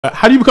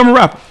How do you become a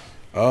rapper?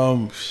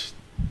 Um,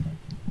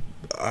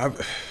 I,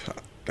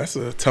 that's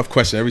a tough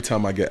question. Every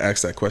time I get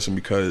asked that question,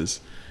 because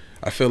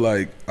I feel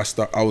like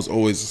I was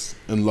always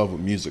in love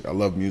with music. I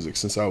love music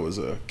since I was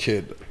a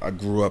kid. I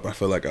grew up. I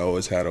feel like I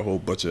always had a whole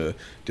bunch of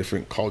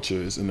different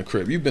cultures in the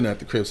crib. You've been at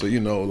the crib, so you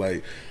know,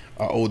 like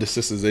our older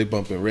sisters, they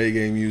bumping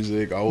reggae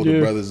music. Our older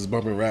brothers is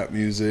bumping rap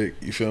music.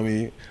 You feel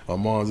me? Our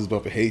moms is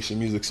bumping Haitian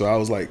music. So I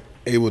was like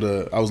able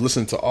to. I was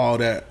listening to all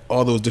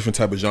those different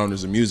type of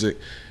genres of music,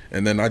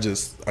 and then I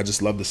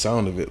just love the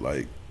sound of it.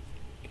 Like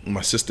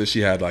my sister,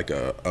 she had like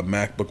a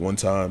MacBook one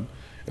time,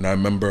 and I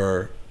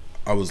remember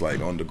I was like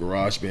on the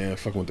garage band,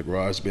 fucking with the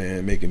garage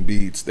band, making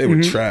beats. They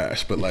were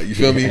trash, but like, you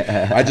feel me?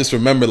 I just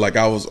remember like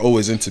I was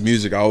always into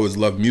music. I always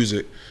loved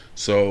music.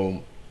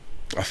 So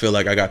I feel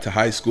like I got to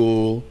high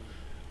school,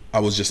 I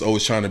was just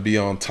always trying to be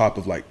on top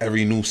of like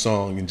every new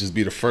song and just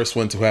be the first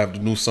one to have the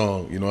new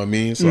song, you know what I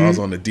mean? So I was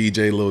on the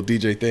little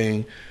DJ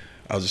thing.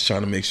 I was just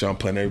trying to make sure I'm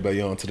putting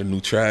everybody on to the new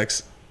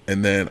tracks.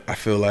 And then I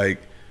feel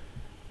like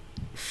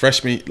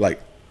freshman,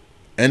 like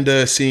end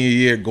of senior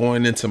year,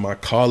 going into my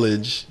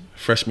college,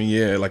 freshman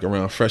year, like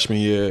around freshman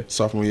year,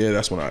 sophomore year,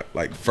 that's when I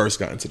like first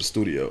got into the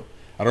studio.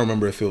 I don't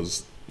remember if it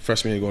was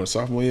freshman year going to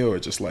sophomore year or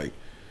just like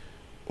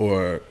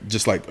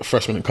a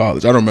freshman in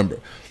college. I don't remember.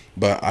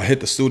 But I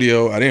hit the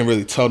studio. I didn't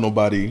really tell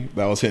nobody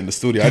that I was hitting the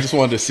studio. I just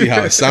wanted to see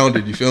how it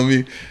sounded, you feel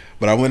me?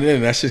 But I went in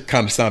and that shit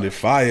kind of sounded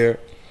fire.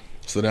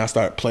 So then I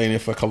started playing it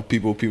for a couple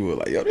people. People were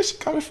like, yo, this shit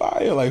kind of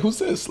fire. Like, who's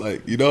this?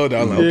 Like, you know, and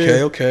I'm like,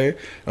 okay. And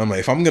I'm like,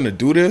 if I'm going to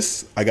do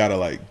this, I got to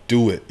like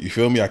do it. You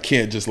feel me? I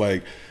can't just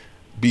like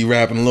be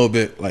rapping a little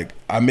bit. Like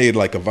I made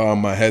like a vow in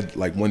my head.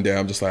 Like one day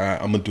I'm just like, all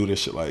right, I'm going to do this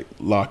shit, like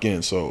lock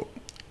in. So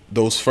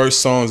those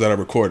first songs that I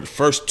recorded,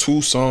 first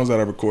 2 songs that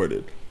I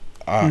recorded,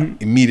 I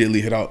immediately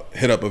hit up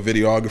a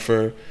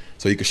videographer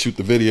so he could shoot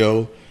the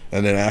video.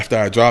 And then after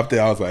I dropped it,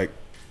 I was like,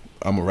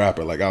 I'm a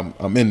rapper. Like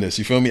I'm in this.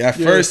 You feel me? At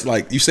first,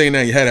 like you saying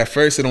that in your head, at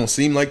first it don't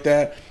seem like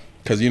that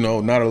because, you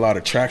know, not a lot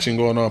of traction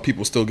going on.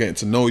 People still getting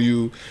to know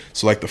you.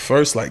 So like the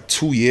first like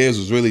 2 years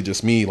was really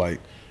just me like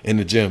in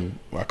the gym.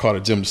 I call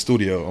it gym the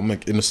studio. I'm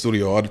like in the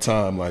studio all the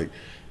time. Like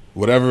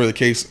whatever the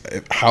case,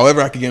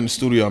 however I could get in the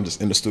studio, I'm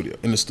just in the studio.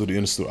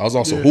 I was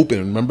also hooping,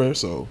 remember?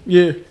 So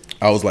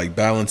I was like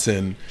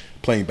balancing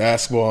playing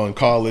basketball in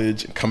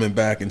college and coming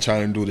back and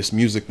trying to do this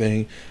music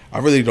thing. I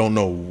really don't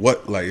know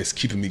what like is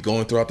keeping me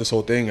going throughout this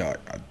whole thing. I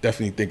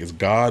definitely think it's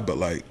God, but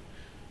like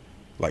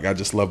I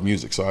just love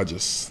music, so I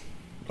just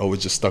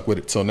always just stuck with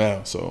it till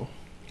now. So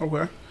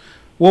okay,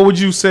 what would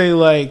you say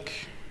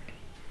like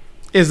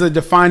is a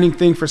defining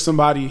thing for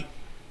somebody?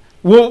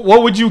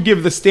 What would you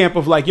give the stamp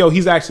of like, yo,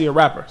 he's actually a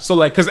rapper? So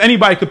like, because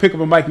anybody could pick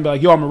up a mic and be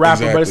like, yo, I'm a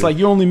rapper, but it's like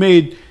you only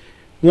made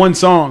one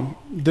song.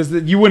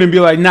 You wouldn't be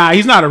like, nah,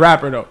 he's not a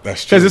rapper though.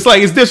 That's true. Because it's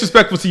like it's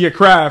disrespectful to your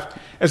craft.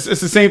 It's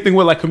the same thing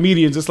with like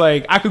comedians. It's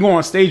like I could go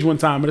on stage one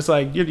time, but it's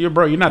like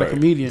you're not a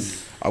comedian.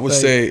 I would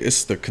say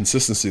it's the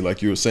consistency,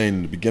 like you were saying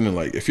in the beginning.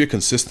 Like if you're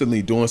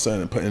consistently doing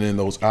something and putting in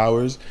those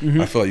hours,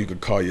 I feel like you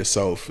could call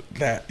yourself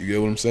that. You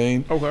get what I'm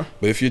saying? Okay.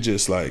 But if you're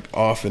just like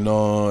off and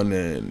on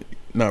and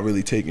not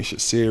really taking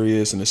shit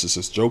serious and it's just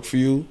a joke for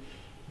you,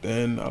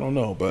 then I don't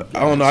know. But I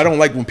don't know. I don't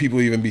like when people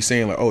even be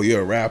saying like, oh,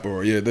 you're a rapper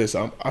or you're this.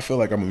 I feel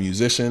like I'm a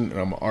musician and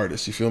I'm an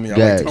artist. You feel me? I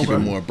like to keep it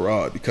more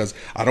broad because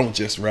I don't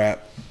just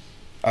rap.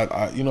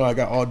 I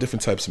got all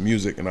different types of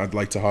music and I'd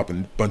like to hop in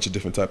a bunch of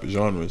different type of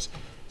genres.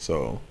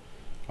 So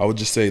I would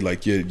just say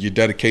like your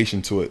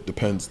dedication to it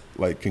depends,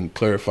 like can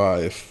clarify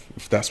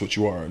if that's what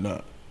you are or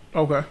not.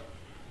 Okay.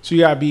 So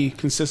you gotta be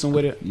consistent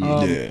with it.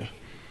 Yeah.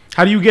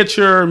 How do you get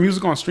your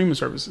music on streaming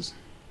services?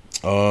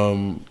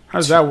 How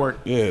does that work?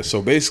 Yeah,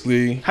 so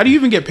basically, how do you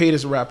even get paid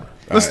as a rapper?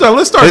 Let's start.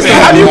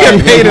 How do you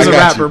get paid as a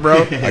rapper,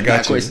 bro? I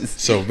got you.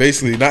 So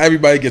basically, not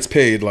everybody gets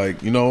paid,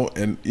 like, you know,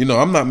 and you know,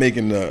 I'm not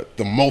making the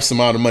most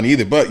amount of money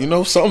either, but you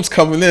know, something's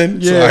coming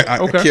in. Yeah,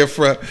 so I can't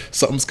fret.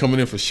 Something's coming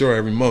in for sure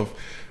every month.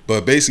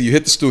 But basically, you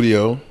hit the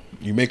studio,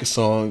 you make a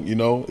song. You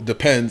know, it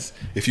depends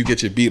if you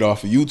get your beat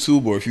off of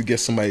YouTube or if you get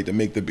somebody to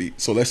make the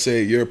beat. So let's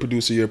say you're a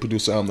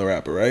producer, I'm the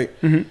rapper, right?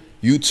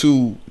 You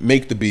two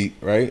make the beat,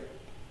 right?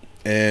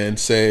 And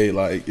say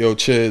like, yo,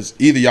 Chizz,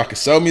 either y'all could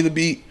sell me the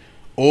beat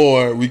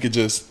or we could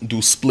just do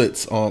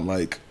splits on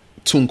like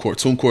TuneCore.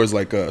 TuneCore is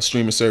like a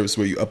streaming service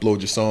where you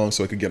upload your song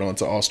so it could get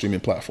onto all streaming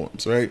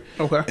platforms, right?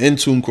 Okay. In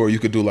TuneCore, you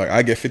could do like,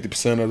 I get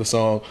 50% of the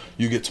song,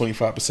 you get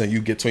 25%,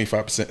 you get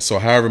 25%. So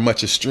however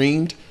much is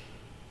streamed,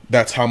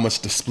 that's how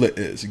much the split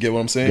is. You get what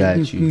I'm saying?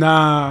 Got you.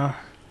 Nah.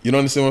 You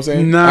don't understand what I'm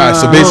saying? Nah. All right,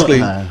 so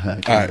basically,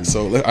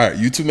 all right,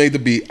 you two made the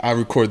beat, I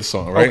record the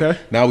song, right? Okay.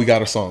 Now we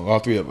got a song, all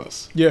three of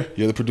us. Yeah.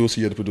 You're the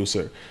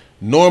producer.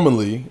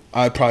 Normally,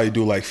 I'd probably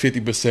do like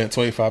 50%,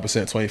 25%,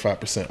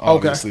 25%,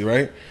 obviously,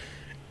 right?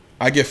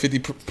 I get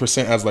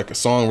 50% as like a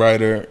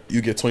songwriter,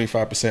 you get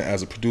 25%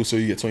 as a producer,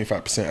 you get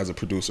 25% as a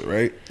producer,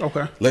 right?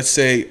 Okay. Let's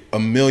say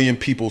 1 million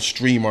people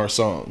stream our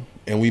song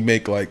and we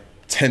make like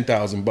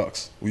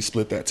 $10,000. We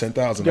split that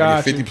 10,000.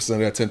 I get 50% of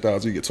that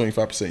 10,000, you get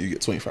 25%, you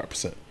get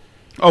 25%.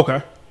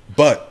 Okay.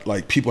 But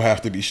like people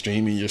have to be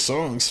streaming your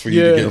songs for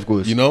you to get, of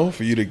course, you know,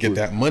 for you to get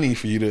that money,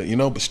 for you to, you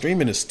know. But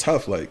streaming is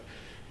tough. Like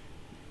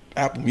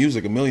Apple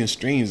Music, 1 million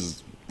streams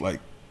is like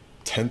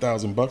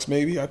 $10,000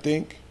 maybe. I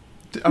think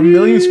 1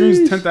 million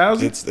streams,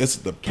 10,000. It's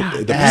the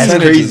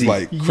percentage is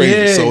like crazy.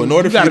 Yeah, so in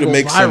order for you to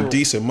make viral. some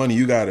decent money,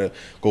 you gotta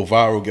go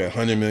viral, get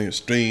 100 million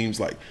streams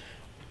like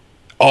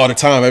all the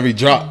time, every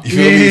drop. You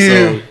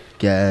feel me?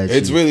 So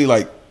it's really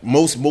like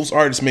most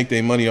artists make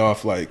their money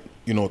off like,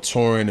 you know,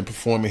 touring and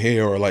performing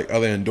here or like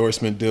other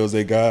endorsement deals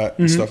they got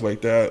and stuff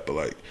like that. But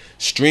like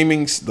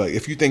streaming, like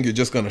if you think you're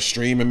just gonna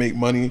stream and make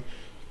money,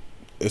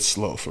 it's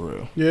slow for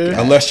real.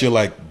 Yeah. Unless you're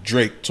like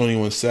Drake,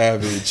 21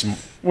 Savage,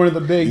 one of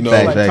the big, you know,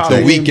 like The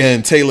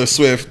Weeknd, Taylor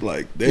Swift,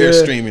 like their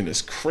streaming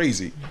is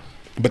crazy.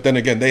 But then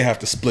again, they have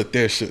to split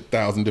their shit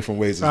 1,000 different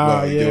ways as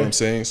well. You know what I'm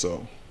saying?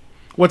 So,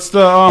 what's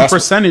the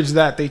percentage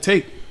that they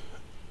take?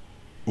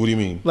 What do you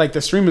mean? Like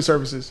the streaming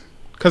services?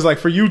 Because like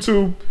for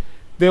YouTube,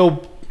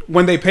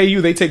 when they pay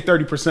you, they take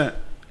 30%.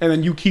 And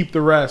then you keep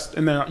the rest,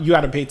 and then you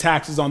got to pay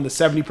taxes on the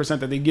 70%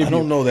 that they give you. I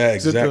don't know that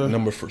exact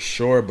number for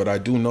sure, but I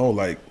do know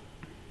like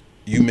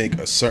you make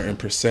a certain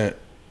percent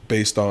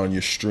based on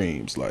your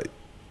streams. Like,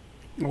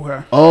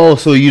 okay. Oh,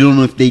 so you don't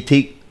know if they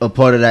take a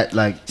part of that?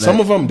 Like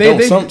some of them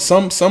don't.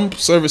 Some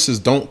services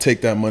don't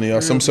take that money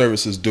off. Some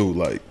services do.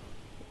 Like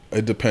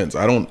it depends.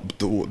 I don't.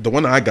 The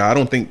one I got, I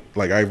don't think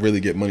like I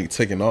really get money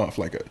taken off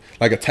like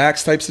a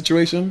tax type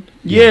situation.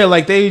 Yeah,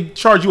 like they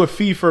charge you a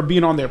fee for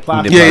being on their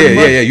platform.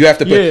 Yeah. You have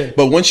to pay.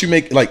 But once you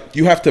make like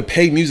you have to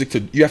pay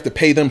you have to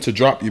pay them to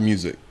drop your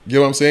music. You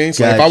know what I'm saying?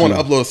 So if I want to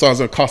upload a song, it's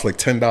gonna cost like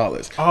 $10.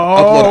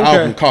 Upload an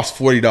album costs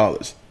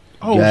 $40.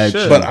 Oh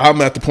shit! But I'm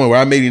at the point where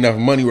I made enough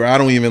money where I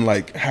don't even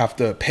like have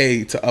to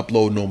pay to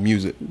upload no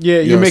music.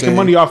 Yeah, you're making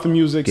money off the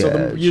music,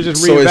 so you're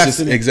just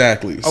reinvesting it.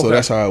 Exactly. So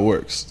that's how it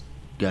works.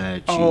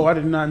 Gotcha. Oh, I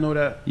did not know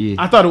that. Yeah.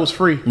 I thought it was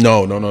free.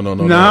 No. Nah.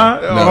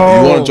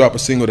 You want to drop a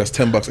single that's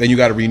 $10 and you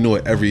got to renew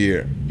it every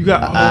year. You got.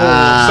 So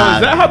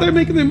is that how they're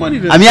making their money?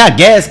 Then? I mean, I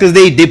guess because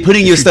they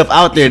putting your stuff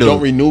out there though.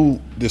 Don't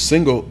renew the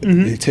single,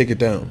 they take it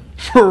down.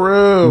 For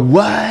real?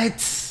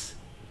 What?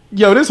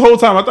 Yo, this whole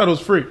time I thought it was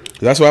free.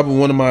 That's what happened.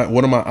 One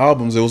of my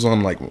albums, it was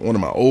on like one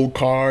of my old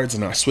cards,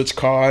 and I switched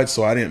cards,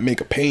 so I didn't make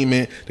a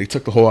payment. They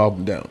took the whole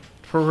album down.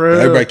 For real?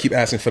 And everybody keep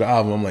asking for the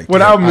album. I'm like,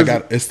 what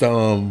album? It's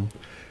the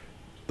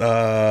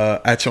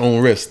At Your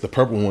Own Risk, the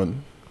purple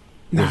one.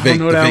 The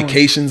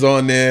Vacations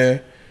on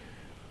there.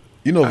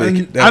 You know,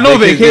 I know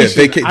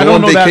Vacation. I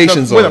don't know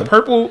Vacations that. With a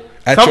purple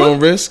At cover? Your Own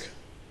Risk.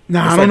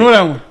 Nah, I don't know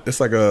that one. It's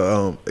like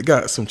it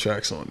got some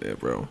tracks on there,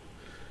 bro.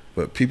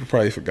 But people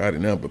probably forgot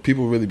it now. But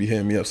people really be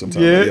hitting me up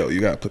sometimes. Yeah. Like, yo,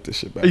 you gotta put this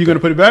shit back. Are you gonna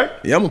put it back?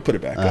 Yeah, I'm gonna put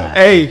it back up.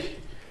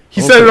 He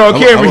said it on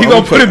camera. He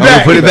gonna put it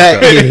back.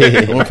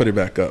 I'm gonna put it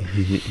back up.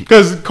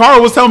 Because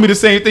Carl was telling me the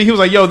same thing. He was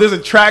like, "Yo, there's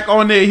a track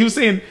on there." He was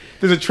saying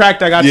there's a track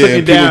that got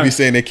taken down. People be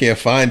saying they can't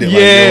find it. Yeah,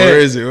 like, yo, where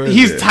is it?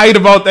 He's tight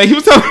about that. He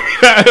was telling me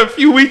that a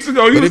few weeks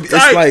ago. It's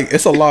like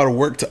it's a lot of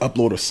work to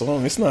upload a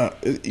song. It's not.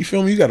 You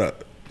feel me? You gotta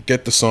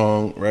get the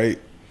song right.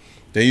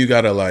 Then you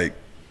gotta like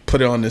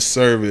put it on this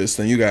service.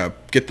 Then you gotta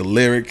get the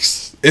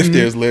lyrics if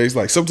there's lyrics.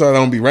 Like sometimes I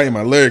don't be writing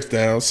my lyrics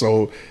down,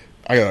 so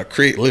I gotta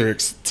create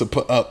lyrics to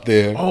put up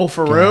there. Oh,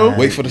 for real?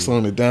 Wait for the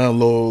song to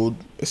download.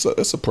 It's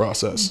a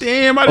process.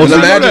 Damn, I didn't know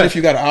imagine that. If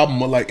you got an album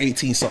with like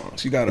 18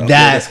 songs, you gotta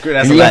that's you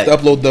have to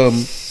upload them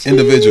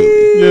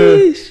individually.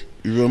 Yeah.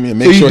 You feel me? And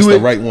make sure it's the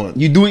right one.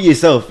 You do it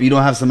yourself. You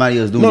don't have somebody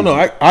else doing it. No,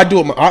 I do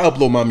it. I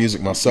upload my music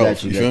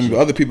myself. You feel me? But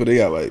other people, they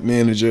got like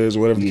managers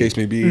or whatever the case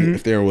may be.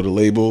 If they're with a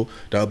label,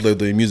 they upload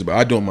their music. But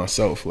I do it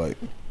myself. Like,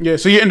 yeah.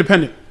 So you're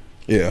independent.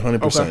 Yeah,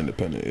 100%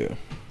 independent. Yeah.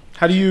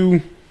 How do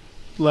you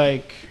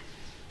like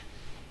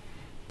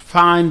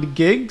find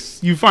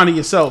gigs? You find it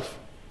yourself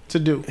to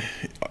do.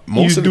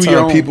 Most of the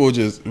time, people are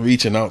just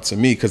reaching out to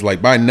me because,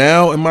 like, by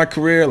now in my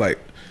career, like,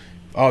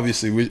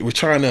 obviously we're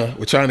trying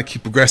to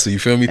keep progressive. You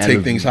feel me?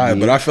 Take things higher.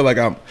 But I feel like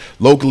I'm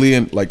locally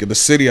and like in the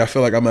city. I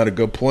feel like I'm at a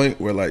good point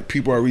where like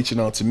people are reaching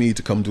out to me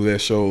to come do their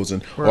shows,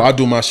 and or I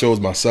do my shows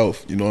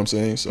myself. You know what I'm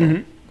saying?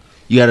 So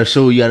you got a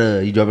show.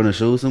 You dropping a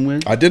show somewhere?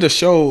 I did a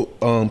show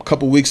a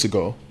couple weeks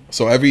ago.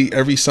 So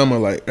every summer,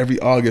 like every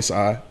August,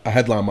 I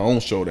headline my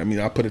own show. I mean,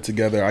 I put it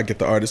together. I get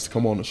the artists to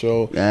come on the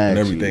show and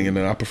everything, and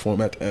then I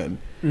perform at the end.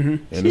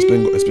 And it's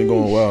been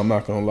going well. I'm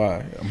not gonna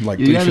lie. I'm like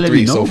 3 for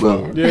 3 so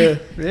far. Yeah,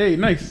 hey,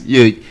 nice.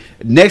 Yeah,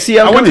 next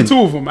year I went to 2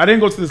 of them. I didn't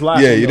go to this last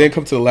one. Yeah, you didn't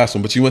come to the last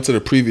one, but you went to the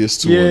previous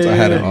 2 ones I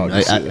had in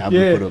August. I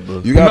put up,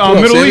 bro. You got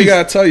put up. He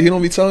gotta tell you. He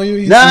don't be telling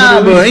you.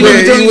 Nah, bro. He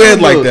weird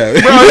like that.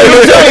 Bro, he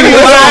was telling me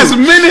last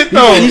minute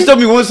though. He told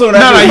me one song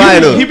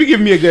that was he be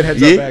giving me a good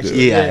heads up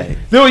actually. Yeah.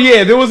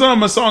 There was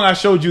a song I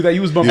showed you that he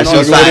was bumping on.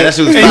 That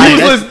shit was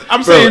fire.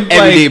 I'm saying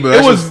like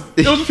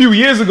it was a few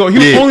years ago. He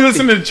was only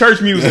listening to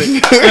church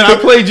music, and I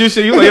played your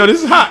shit. He was like, "Yo,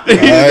 this is hot." He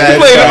played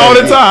it all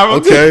the time.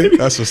 Okay,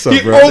 that's what's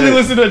up, bro. He only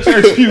listened to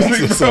church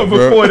music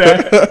before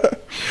that.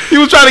 He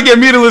was trying to get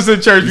me to listen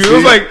to church music. It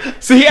was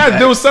like, so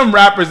there was some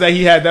rappers that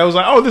he had that was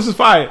like, oh, this is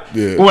fire.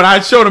 Yeah. But when I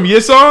showed him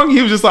your song,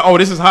 he was just like, oh,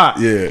 this is hot.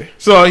 Yeah.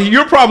 So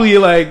you're probably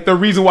like the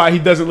reason why he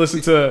doesn't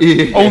listen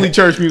to only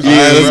church music.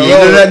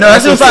 No,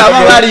 that's what's up. I'm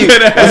not lying to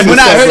you. When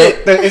I heard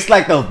it, it's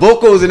like the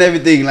vocals and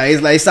everything. Like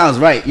it sounds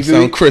right. You feel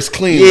me? Sound crisp,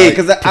 clean. Yeah, like,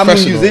 because I'm a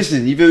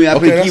musician. You feel me? I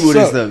play keyboard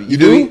and stuff. You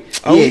do?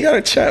 Oh, we got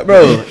to chat,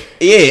 bro.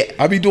 Yeah,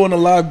 I be doing the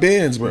live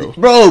bands, bro.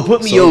 Bro,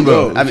 put me on,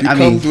 bro. If you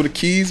come through the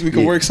keys, we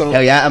can work something.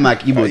 Hell yeah, I'm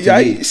not keyboard.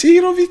 Yeah, see,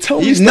 you don't be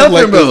telling me stuff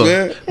like bro.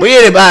 this, man. But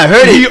yeah, but I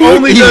heard it. He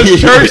only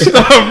does church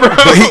stuff, bro.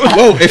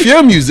 Whoa, if you're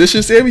a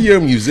musician, say you're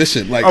a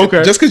musician. Like,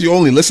 just because you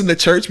only listen to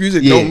church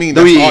music, don't mean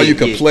that's all you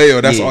can play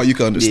or that's all you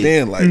can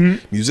understand. Like,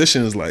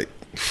 musician is like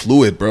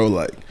fluid, bro.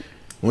 Like,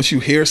 once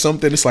you hear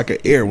something, it's like an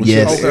air. Once you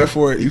have the air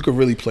for it, you can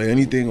really play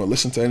anything or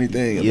listen to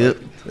anything. And like,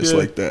 it's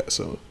like that.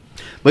 So.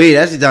 But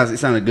yeah, it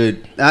sounded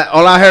good.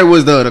 All I heard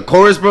was the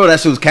chorus, bro. That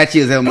shit was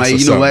catchy as hell. Like,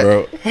 you know what?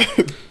 Bro.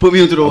 Put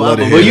me onto the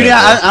album. But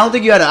I don't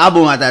think you had an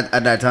album at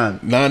that time.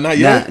 Nah, not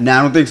yet. Nah,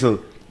 I don't think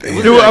so.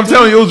 I'm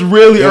telling you, it was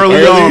really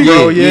early on,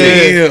 bro.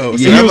 Yeah. So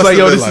he was like,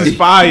 yo, this is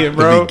fire,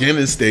 bro. The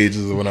beginning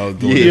stages of when I was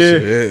doing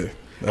this shit.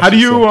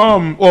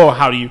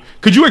 Yeah.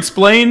 Could you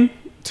explain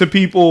to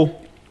people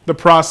the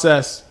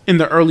process in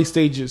the early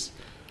stages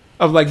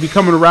of like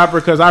becoming a rapper?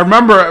 Because I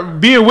remember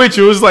being with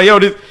you, it was like, yo,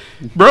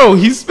 bro,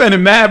 he's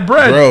spending mad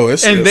bread, bro.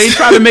 They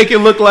try to make it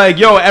look like,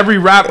 yo, every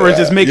rapper is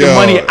just making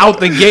money out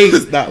the gate.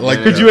 It's not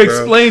like Could that, you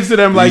explain to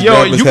them, like, These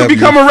yo, you can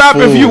become a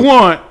rapper if you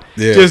want.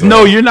 Yeah, just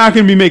know you're not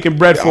gonna be making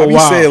bread for a while.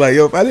 I be saying like,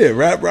 yo, if I didn't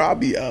rap, bro, I'll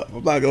be up.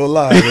 I'm not gonna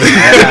lie.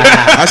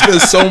 I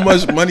spend so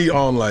much money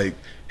on like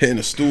hitting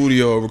the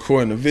studio,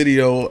 recording the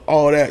video,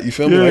 all that. You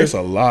feel me? Like, it's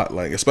a lot.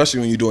 Like, especially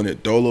when you're doing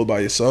it dolo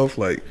by yourself.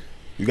 Like,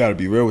 you got to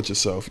be real with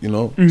yourself. You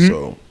know.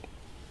 So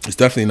it's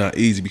definitely not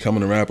easy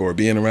becoming a rapper or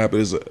being a rapper.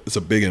 It's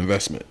a big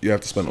investment. You have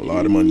to spend a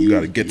lot of money. You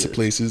got to get to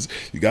places.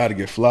 You got to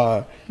get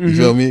fly. You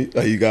feel me?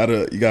 Like, you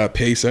gotta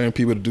pay certain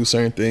people to do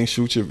certain things,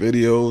 shoot your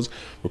videos,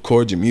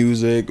 record your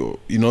music, or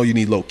you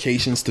need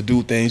locations to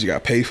do things. You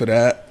got to pay for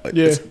that. Like,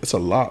 it's a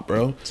lot,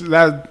 bro. So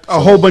that's a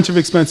whole bunch of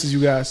expenses,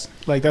 you guys.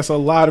 Like, that's a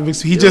lot of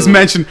expenses. He just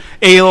mentioned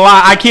a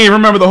lot. I can't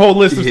remember the whole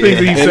list of things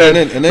that he said.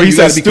 And then you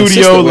got to be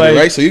studio, like,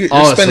 right? So you're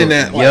spending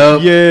that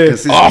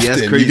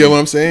often. You get what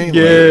I'm saying?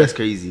 Yeah, like, that's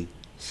crazy.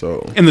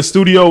 So, and the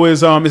studio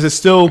is it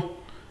still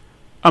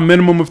a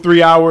minimum of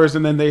 3 hours,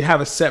 and then they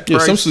have a set price?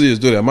 Yeah, some studios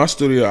do that. My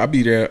studio, I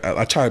be there.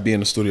 I try to be in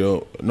the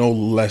studio no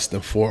less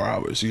than 4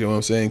 hours. You know what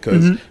I'm saying?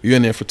 Because you're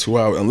in there for 2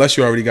 hours. Unless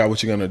you already got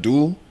what you're gonna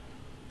do,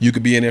 you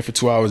could be in there for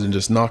 2 hours and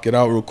just knock it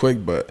out real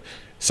quick. But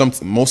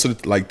most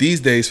of the, like these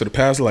days, for the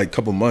past like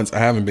couple months, I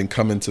haven't been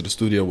coming to the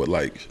studio with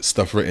like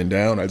stuff written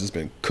down. I've just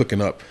been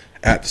cooking up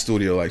at the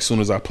studio. Like, as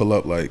soon as I pull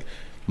up, like,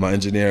 my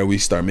engineer, we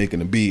start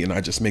making a beat, and I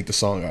just make the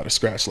song out of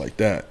scratch like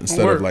that,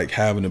 instead of like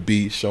having a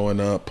beat, showing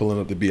up, pulling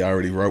up the beat. I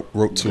already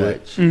wrote to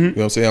it. You know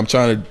what I'm saying? I'm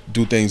trying to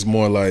do things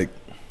more like,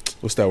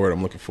 what's that word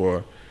I'm looking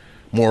for?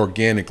 More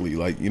organically,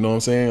 like, you know what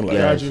I'm saying?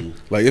 Like,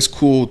 like, it's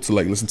cool to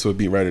like listen to a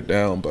beat, write it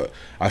down, but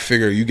I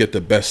figure you get the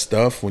best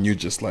stuff when you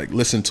just like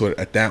listen to it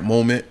at that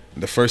moment.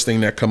 The first thing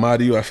that come out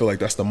of you, I feel like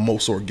that's the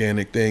most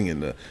organic thing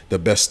and the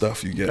best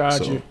stuff you get.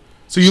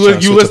 So you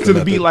listen to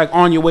the beat like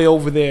on your way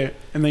over there,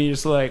 and then you're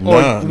just like,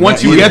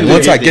 once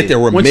I get there,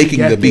 we're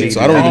making the beat.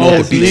 So I don't even know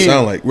what the beat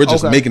sound like. We're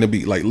just making the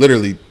beat, like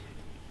literally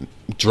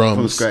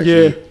drums,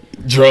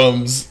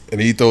 drums,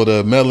 and he throw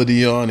the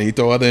melody on, and he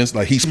throw other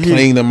like he's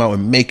playing them out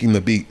and making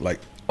the beat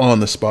like on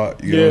the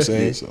spot. You know what I'm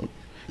saying? So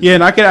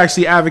and I could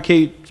actually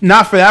advocate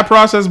not for that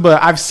process,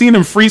 but I've seen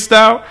him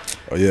freestyle,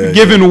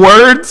 giving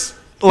words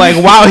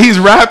like while he's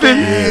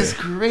rapping. That's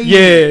crazy. Yeah,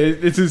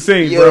 it's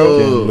insane,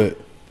 bro.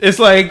 It's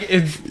like,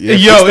 it's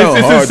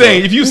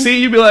insane. If you see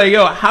it, you'd be like,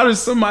 yo, how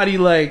does somebody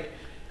like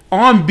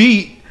on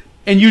beat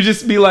and you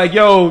just be like,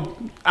 yo,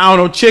 I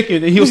don't know,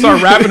 chicken, and he'll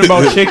start rapping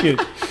about chicken.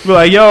 Be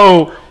like,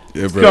 yo,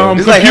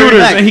 computers, like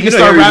and he can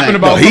start rapping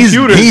about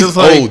computers. He's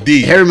like, OD.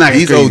 Harry Mack,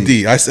 he's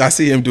OD. I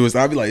see him do it.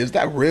 I'll be like, is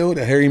that real?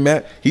 That Harry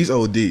Mack? He's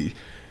OD.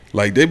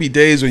 Like, there be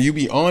days when you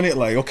be on it,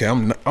 like, okay,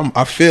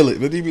 I feel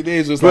it, but there be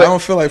days where it's like, I don't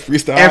feel like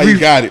freestyle. You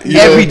got it.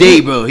 Every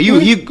day, bro.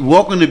 He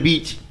walk on the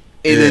beach.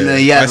 And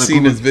then, I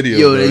seen this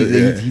video.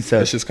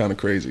 That's just kind of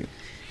crazy.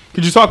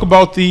 Could you talk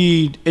about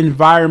the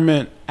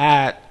environment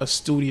at a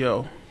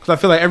studio? Because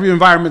I feel like every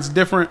environment's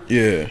different.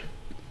 Yeah,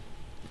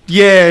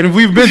 and if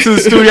we've been to the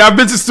studio, I've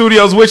been to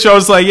studios with you. I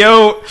was like,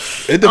 yo,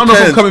 I don't know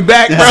if I'm coming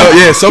back, bro.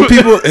 So, some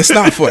people, it's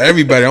not for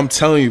everybody. I'm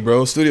telling you,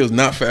 bro. Studio's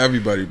not for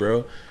everybody,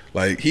 bro.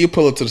 Like, he'll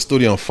pull up to the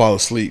studio and fall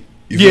asleep.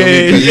 You feel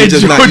me? He's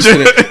just not used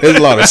to it. There's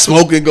a lot of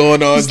smoking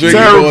going on,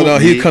 drinking going on.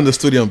 He'll come to the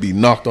studio and be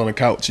knocked on the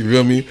couch. You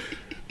feel me?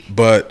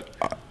 But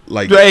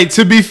like, hey,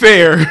 to be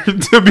fair,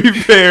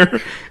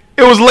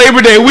 it was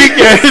Labor Day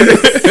weekend,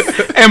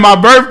 and my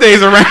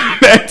birthday's around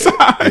that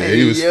time. Yeah,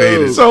 he was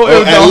faded. So it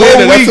was the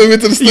whole week. We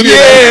went to the studio.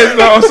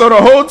 So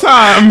the whole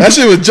time that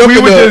shit was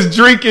jumping. We were just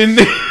drinking.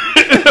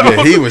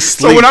 Yeah, he was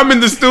sleeping. So when I'm in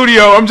the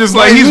studio, I'm just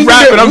like, he's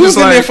rapping. I'm just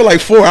like, in there for like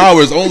 4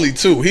 hours only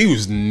too. He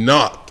was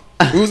not.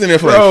 We was in there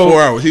for like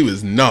 4 hours. He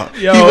was not.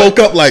 He woke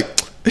up like,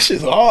 This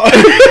shit's hard.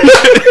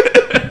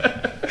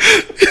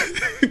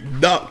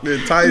 Knock the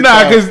entire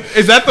nah, because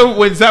is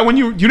that when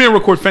you didn't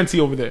record Fenty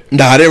over there?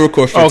 Nah, I didn't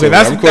record Fenty. Okay,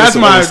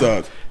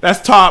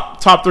 that's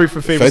top 3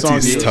 for favorite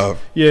songs. Fenty's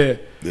tough. Yeah.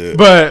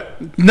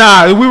 But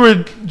nah, we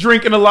were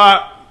drinking a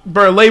lot,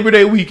 bro. Labor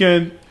Day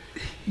weekend.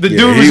 The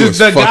dude was just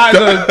the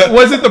guy.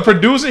 Was it the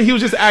producer? He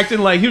was just acting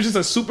like he was just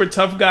a super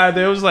tough guy.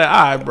 There, it was like, all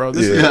right, bro,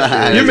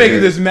 you're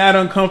making this mad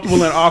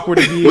uncomfortable and awkward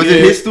to be. Was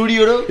it his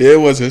studio though? Yeah, it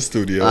was his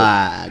studio.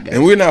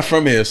 And we're not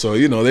from here, so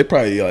you know they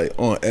probably like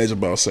on edge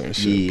about certain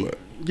shit. But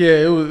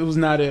yeah, it was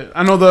not it.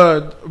 I know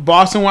the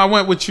Boston one. I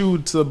went with you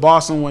to the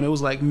Boston one. It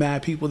was like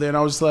mad people there, and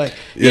I was like,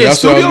 yeah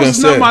studios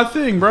is not my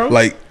thing, bro.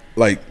 Like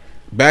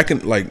back in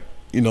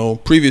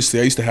previously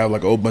I used to have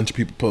like a whole bunch of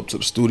people pull up to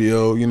the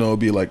studio. You know,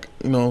 be like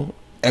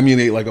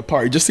emulate like a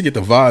party just to get the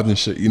vibes and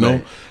shit, you know.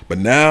 Right. But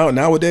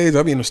nowadays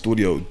I be in the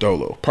studio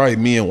dolo. Probably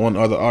me and one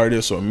other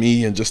artist, or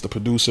me and just the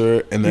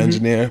producer and the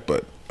engineer.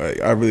 But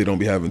I really don't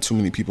be having too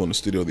many people in the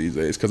studio these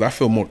days because I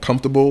feel more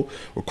comfortable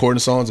recording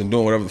songs and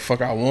doing whatever the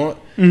fuck I want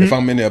if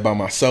I'm in there by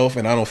myself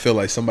and I don't feel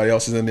like somebody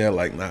else is in there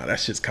like, nah, that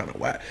shit's kind of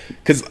whack.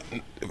 Because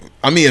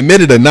I mean,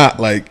 admit it or not,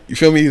 like, you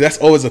feel me? That's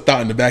always a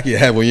thought in the back of your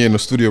head when you're in the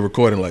studio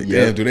recording. Like,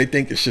 damn, do they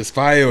think this shit's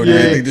fire or do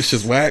they think this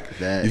shit's whack?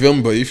 You feel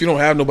me? But if you don't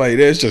have nobody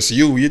there, it's just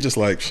you. You're just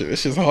like, shit,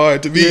 this shit's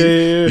hard to be.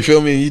 You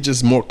feel me? You're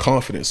just more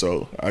confident.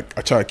 So I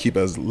try to keep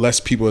as less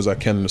people as I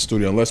can in the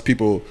studio. Unless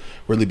people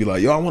really be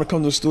like, yo, I want to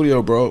come to the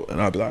studio, bro.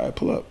 And I'll be like, all right,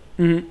 pull up.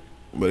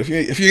 But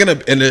if you're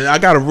gonna, and I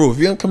got a rule, if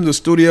you're gonna come to the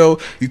studio,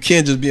 you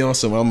can't just be on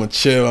some, I'm gonna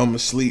chill, I'm gonna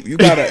sleep. You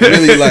gotta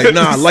really like,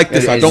 nah, I like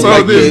this, I don't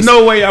like this. There's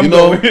no way I'm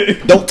going.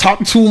 Don't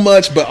talk too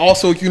much, but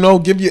also,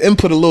 give your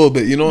input a little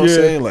bit. You know what I'm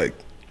saying? Like,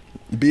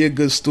 be a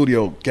good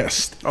studio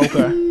guest.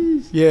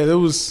 Okay. Yeah, there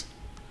was.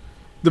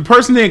 The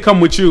person didn't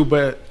come with you,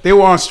 but they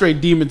were on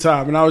straight demon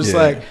time, and I was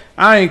like,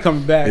 I ain't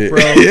coming back, bro.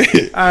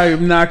 I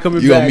am not coming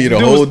back. You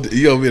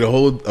gonna meet a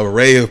whole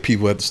array of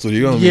people at the studio.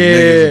 You gonna meet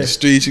niggas in the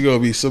streets. You gonna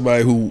be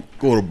somebody who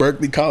go to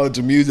Berkeley College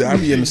of Music. I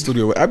be in the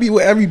studio. I be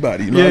with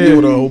everybody. You know, I be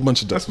with a whole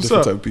bunch of different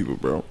type of people,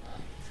 bro.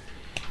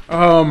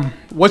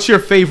 What's your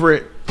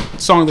favorite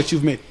song that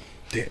you've made?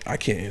 Damn, I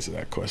can't answer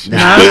that question.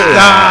 Damn.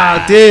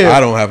 I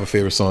don't have a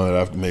favorite song that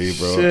I've made,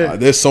 bro.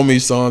 There's so many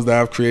songs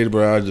that I've created,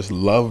 bro. I just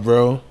love,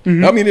 bro.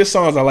 I mean, there's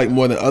songs I like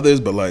more than others,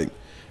 but like,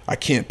 I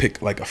can't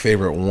pick like a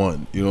favorite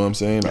one. You know what I'm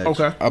saying?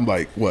 Like, I'm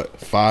like,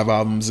 what, 5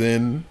 albums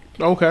in?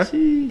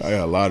 Okay. I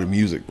got a lot of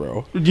music,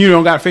 bro. You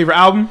don't got a favorite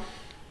album?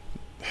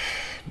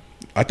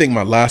 I think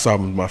my last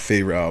album is my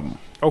favorite album.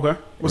 Okay.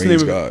 What's Range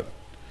the name God. of it?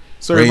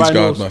 So Range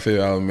God's my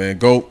favorite album, man.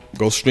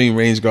 Go stream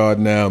Range God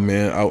now,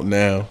 man. Out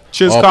now.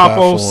 Chizz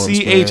Capo,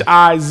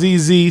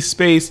 CHIZZ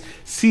space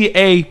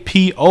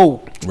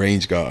CAPO.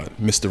 Range God,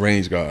 Mr.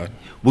 Range God.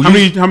 How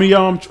many?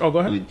 Oh, go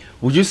ahead.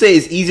 Would you say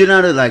it's easier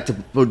now to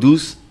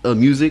produce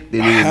music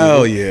than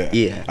hell yeah.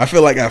 Yeah. I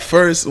feel like at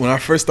first, when I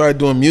first started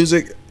doing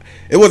music,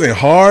 it wasn't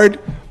hard,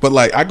 but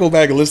like I go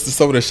back and listen to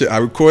some of the shit I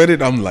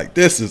recorded, I'm like,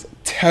 this is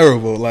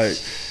terrible. Like,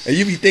 and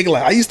you be thinking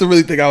like, I used to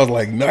really think I was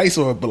like nice,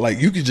 but like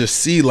you could just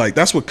see like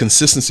that's what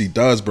consistency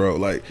does, bro.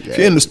 Like if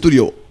you're in the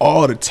studio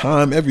all the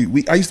time, every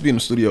week. I used to be in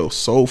the studio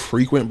so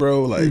frequent,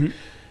 bro. Like,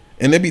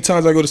 and there be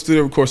times I go to the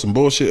studio record some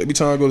bullshit. Every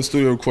time I go to the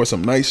studio record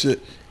some nice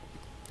shit.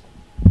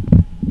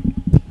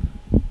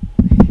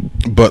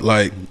 But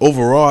like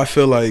overall, I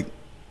feel like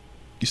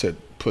you said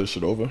push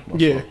it over.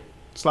 Yeah, fault.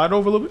 Slide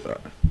over a little bit. All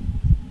right.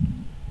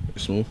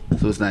 Smooth.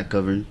 So it's not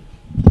covering.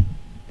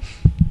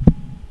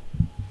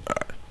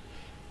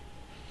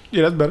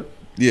 Yeah, that's better.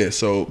 Yeah,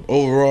 so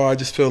overall, I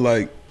just feel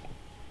like,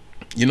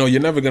 you're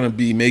never going to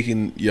be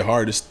making your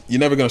hardest. You're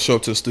never going to show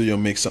up to the studio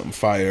and make something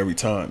fire every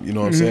time. You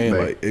know what I'm saying?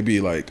 Right. Like, it'd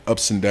be like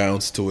ups and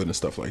downs to it and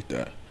stuff like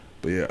that.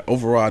 But yeah,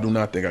 overall, I do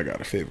not think I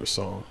got a favorite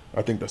song.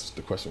 I think that's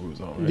the question we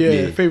was on, right?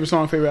 Yeah, favorite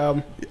song, favorite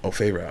album. Oh,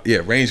 favorite album. Yeah,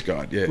 Range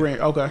God, yeah.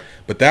 Okay.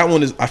 But that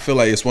one I feel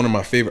like it's one of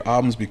my favorite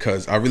albums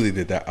because I really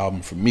did that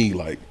album for me.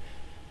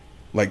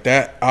 Like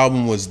that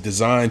album was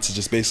designed to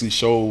just basically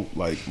show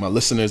like my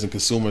listeners and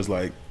consumers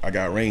like I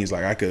got range,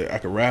 like I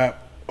could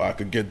rap, or I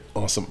could get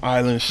on some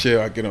island shit,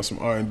 I get on some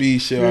R&B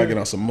shit, I get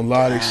on some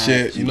melodic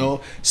shit,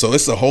 So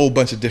it's a whole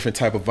bunch of different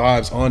type of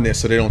vibes on there,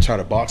 so they don't try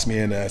to box me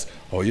in as,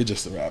 oh, you're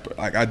just a rapper.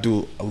 Like I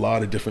do a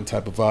lot of different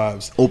type of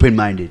vibes,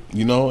 open-minded,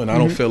 and I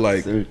don't feel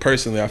like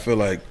personally, I feel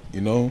like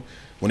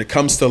when it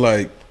comes to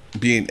like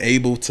being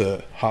able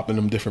to hop in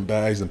them different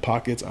bags and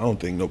pockets, I don't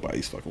think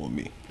nobody's fucking with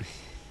me.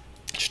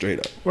 Straight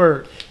up.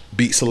 Word.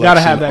 Beat selection,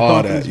 gotta have that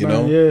all that,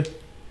 Yeah.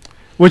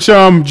 Which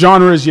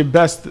genre is your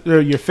best,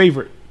 your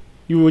favorite?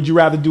 Would you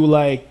rather do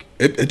like?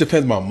 It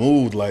depends my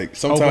mood. Like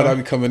sometimes I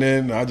be coming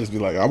in, I just be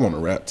like, I want to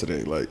rap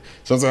today. Like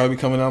sometimes I be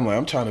coming in, I'm like,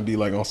 I'm trying to be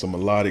like on some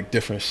melodic,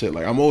 different shit.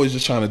 Like I'm always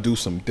just trying to do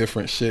some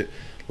different shit.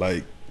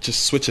 Like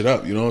just switch it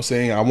up. You know what I'm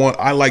saying?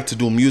 I like to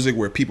do music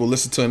where people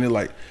listen to it and they're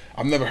like,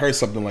 I've never heard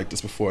something like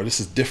this before. This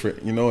is different.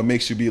 It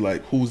makes you be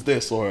like, who's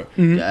this? Or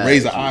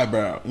raise an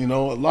eyebrow. A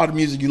lot of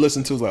music you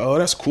listen to is like, oh,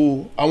 that's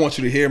cool. I want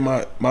you to hear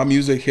my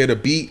music, hear the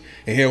beat,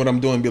 and hear what I'm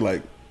doing and be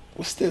like,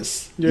 what's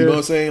this? Yeah. You know what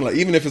I'm saying? Like,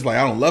 even if it's like,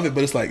 I don't love it,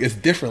 but it's like, it's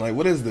different. Like,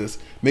 what is this?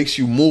 Makes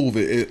you move.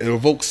 It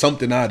evokes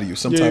something out of you,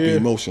 some type of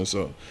emotion.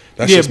 So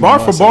that's just bar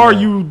for bar,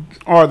 you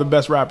are the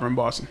best rapper in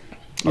Boston.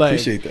 Like, I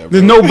appreciate that, bro.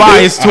 There's no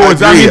bias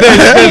towards. I mean,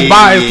 there's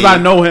bias because I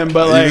know him,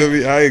 but like,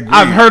 I agree.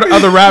 I've heard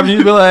other rappers.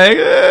 You'd be like,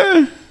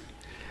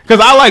 because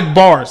I like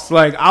bars.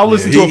 Like, I'll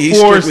listen to a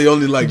force. He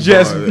only like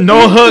just bars.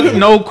 No hook,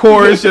 no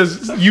chorus,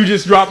 just you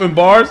just dropping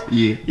bars.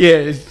 Yeah.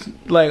 It's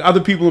like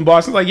other people in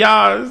Boston, like,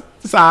 yeah,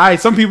 it's all right.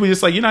 Some people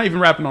just like, you're not even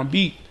rapping on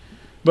beat,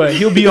 but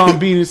he'll be on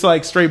beat. And it's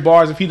like straight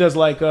bars. If he does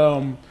like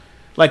a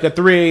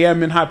 3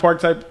 a.m. in Hyde Park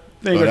type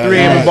thing, or 3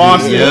 a.m. in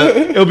Boston,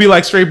 it'll be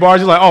like straight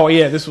bars. You're like, oh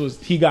yeah,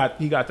 he got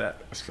that. He got that.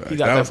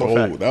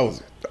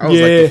 That was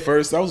like the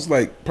first. That was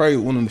like probably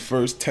one of the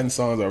first 10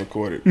 songs I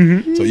recorded.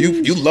 Mm-hmm. So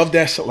you love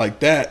that shit like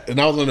that, and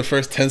that was one of the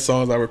first 10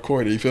 songs I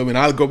recorded. You feel me? And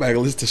I'll go back and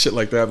listen to shit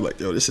like that. I'm like,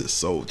 yo, this is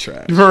so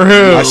trash. For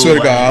real. I swear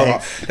to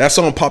God, that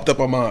song popped up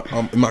on my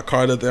in my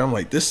car the other day. I'm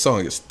like, this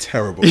song is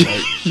terrible.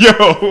 Like,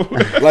 yo,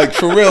 like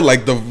for real,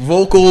 like the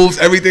vocals,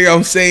 everything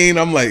I'm saying,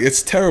 I'm like,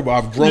 it's terrible.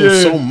 I've grown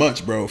so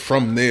much, bro,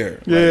 from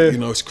there. Yeah, like, you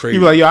know, it's crazy.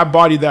 You be like, yo, I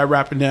bodied that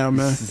rapping down,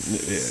 man.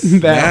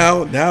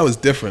 Now it's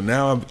different.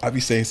 Now I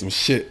be saying some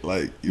shit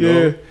like, you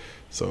know.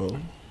 So,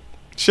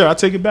 sure, I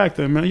take it back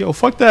then, man. Yo,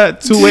 fuck that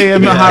 2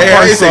 a.m. in Hyde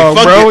Park song,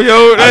 bro.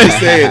 Yo, I just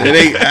saying it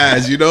ain't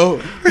as, you know.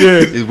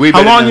 Yeah.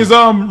 How long is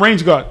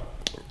Range got?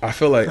 I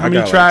feel like how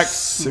many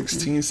tracks? Like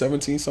 16,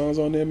 17 songs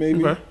on there,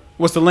 maybe. Okay.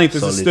 What's the length?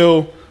 Is it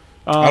still?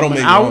 I don't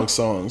make long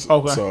songs,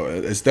 so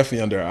it's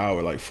definitely under an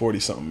hour, like 40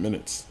 something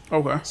minutes.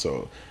 Okay.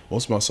 So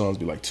most of my songs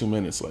be like 2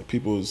 minutes. Like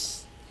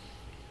people's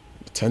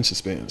attention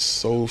span is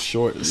so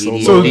short. It's so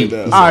all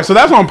right, so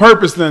that's on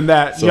purpose then.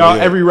 That y'all,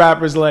 every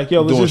rapper's like,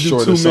 yo, let's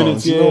just do 2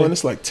 minutes. You know, and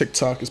it's like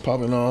TikTok is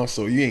popping off,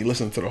 so you ain't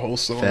listening to the whole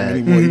song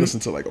anymore. You listen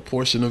to like a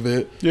portion of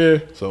it. Yeah.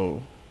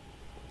 So,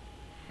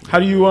 how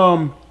do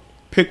you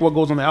pick what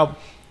goes on the album?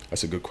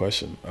 That's a good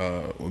question.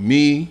 With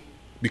me,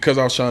 because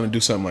I was trying to do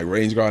something like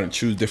Range Guard and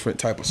choose different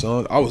type of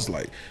songs, I was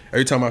like,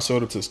 every time I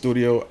showed up to the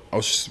studio, I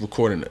was just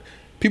recording it.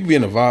 People be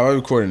in the vibe. I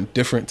record a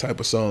different type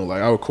of song.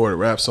 Like I record a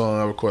rap song.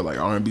 I record like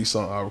R&B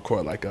song. I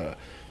record like a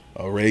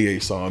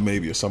reggae song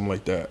maybe or something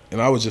like that. And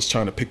I was just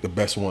trying to pick the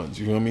best ones.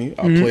 You feel me?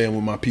 I play them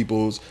with my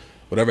peoples.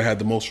 Whatever had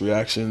the most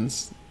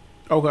reactions.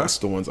 Okay. That's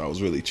the ones I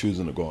was really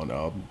choosing to go on the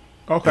album.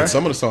 Okay. And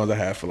some of the songs I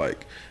had for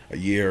like a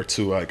year or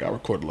two, like I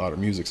record a lot of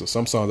music. So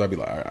some songs I'd be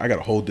like, all right, I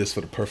gotta hold this for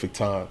the perfect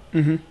time.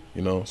 You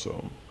know.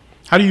 So.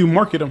 How do you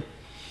market them?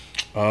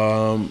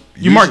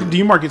 Do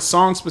you market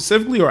songs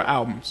specifically or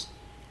albums?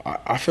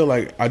 I feel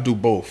like I do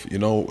both. You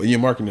know, when you're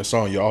marketing a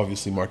song, you're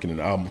obviously marketing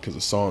an album because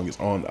the song is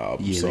on the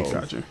album. Yeah, so,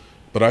 gotcha.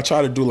 But I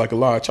try to do like a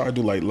lot. I try to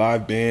do like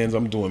live bands.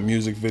 I'm doing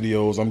music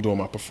videos. I'm doing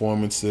my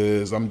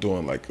performances. I'm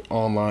doing like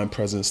online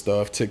presence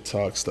stuff,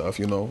 TikTok stuff.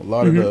 You know, a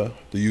lot of the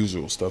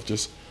usual stuff.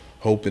 Just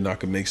hoping I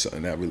can make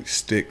something that really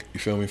stick. You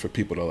feel me? For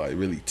people to like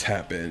really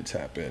tap in.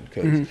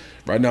 Because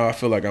right now I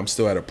feel like I'm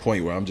still at a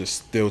point where I'm just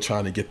still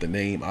trying to get the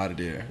name out of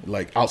there,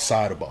 like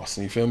outside of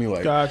Boston. You feel me?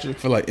 Like I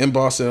feel like in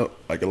Boston,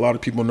 like a lot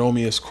of people know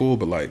me. It's cool,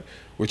 but like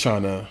we're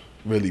trying to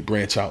really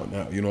branch out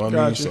now. You know what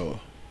I mean?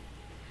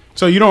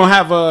 So you don't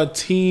have a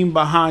team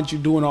behind you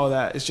doing all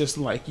that. It's just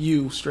like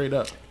you straight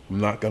up. I'm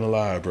not gonna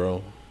lie,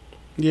 bro.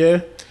 Yeah.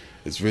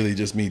 It's really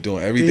just me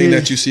doing everything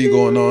that you see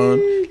going on.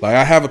 Like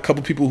I have a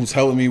couple people who's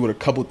helping me with a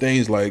couple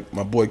things. Like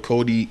my boy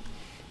Cody,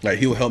 like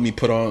he'll help me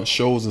put on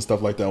shows and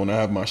stuff like that when I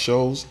have my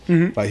shows.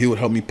 Like he would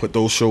help me put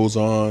those shows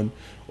on,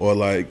 or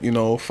like, you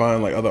know,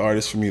 find like other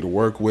artists for me to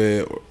work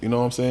with. Or, you know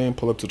what I'm saying?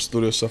 Pull up to the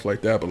studio, stuff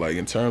like that. But like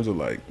in terms of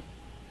like,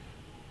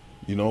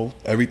 you know,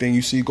 everything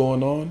you see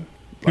going on,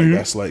 like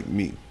that's like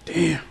me.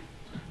 Damn.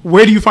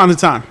 Where do you find the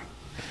time?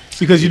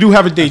 Because you do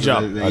have a day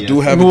job. I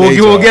do have a day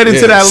job. We'll get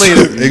into that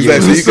later.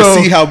 Exactly. So you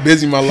can see how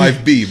busy my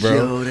life be, bro.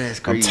 Yo, that's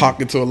crazy. I'm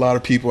talking to a lot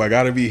of people. I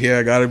gotta be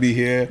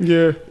here.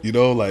 Yeah. You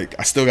know, like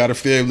I still got a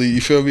family.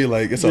 You feel me?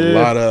 Like it's a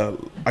lot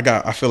of.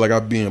 I feel like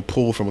I'm being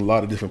pulled from a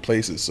lot of different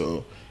places.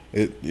 So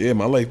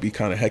my life be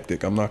kind of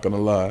hectic. I'm not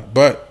gonna lie,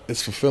 but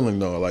it's fulfilling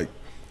though. Like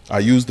I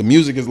use the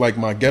music as like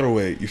my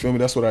getaway. You feel me?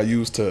 That's what I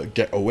use to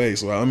get away.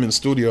 So I'm in the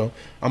studio.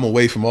 I'm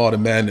away from all the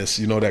madness,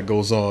 you know, that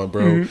goes on,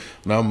 bro.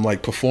 And I'm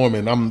like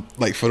performing. I'm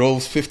like for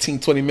those 15,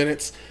 20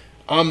 minutes,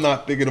 I'm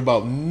not thinking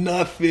about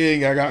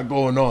nothing I got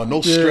going on.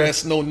 No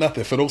stress, no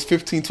nothing. For those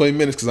 15, 20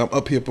 minutes, because I'm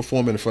up here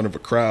performing in front of a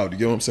crowd. You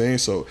get what I'm saying?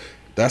 So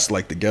that's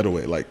like the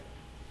getaway, like,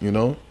 you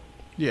know?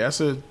 Yeah, that's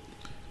a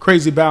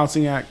crazy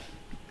balancing act.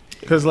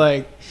 Because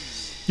like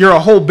you're a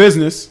whole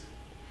business.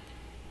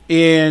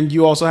 And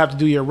you also have to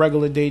do your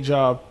regular day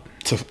job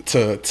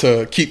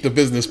to keep the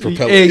business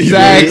propelling.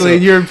 Exactly.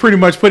 You're pretty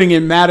much putting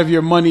in mad of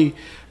your money.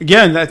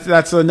 Again,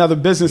 that's another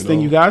business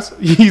thing, you guys.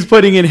 He's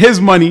putting in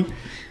his money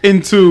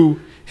into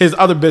his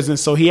other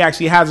business, so he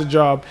actually has a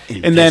job.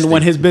 And then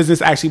when his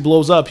business actually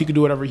blows up, he can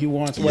do whatever he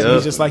wants. Whether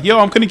he's just like, yo,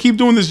 I'm gonna keep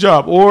doing this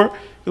job, or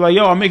you're like,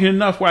 yo, I'm making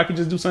enough where I can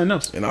just do something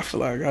else. And I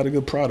feel like I got a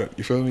good product.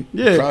 You feel me?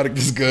 Yeah. The product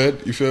is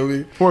good. You feel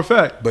me? For a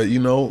fact. But you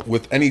know,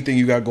 with anything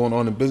you got going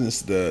on in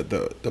business,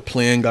 the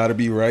plan got to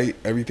be right.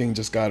 Everything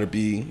just got to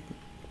be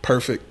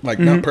perfect, like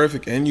not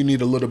perfect, and you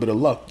need a little bit of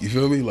luck. You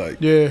feel me? Like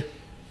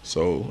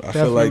So I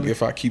feel like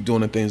if I keep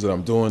doing the things that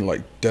I'm doing,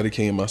 like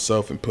dedicating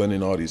myself and putting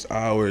in all these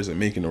hours and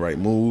making the right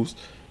moves,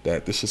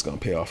 that this shit's gonna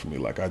pay off for me.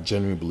 Like I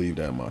genuinely believe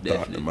that in my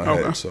thought, in my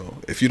head. So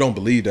if you don't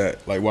believe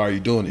that, like why are you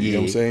doing it? You know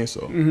what I'm saying?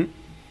 So and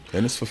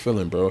it's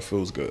fulfilling, bro. It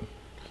feels good.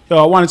 Yo,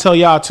 I want to tell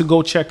y'all to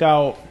go check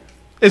out.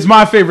 It's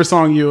my favorite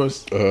song of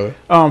yours.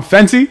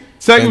 Fenty.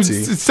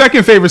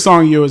 Second favorite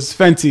song of yours,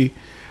 Fenty.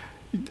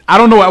 I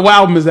don't know what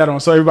album is that on,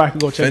 so everybody can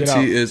go check it out.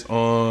 Fenty is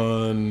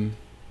on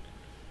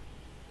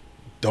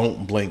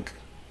Don't Blink.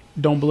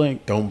 Don't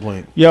Blink. Don't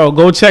Blink. Yo,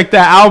 go check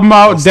that album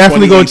out.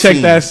 Definitely go check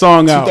that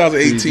song out.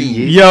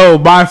 2018. Yo,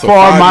 by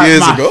far my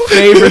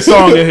favorite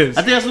song of his.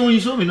 I think that's the one you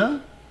showed me,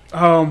 no?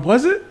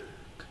 Was it?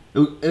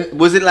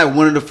 Was it like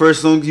one of the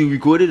first songs you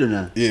recorded or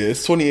not? Yeah,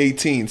 it's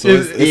 2018. So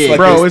it's like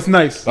bro, it's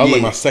nice. That was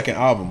like my second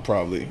album,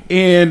 probably.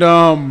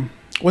 And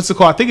what's it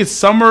called? I think it's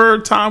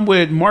Summertime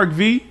with Mark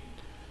V.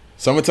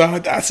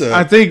 Summertime. That's a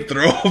I think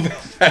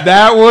throwback.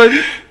 That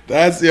one.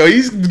 That's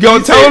he's tell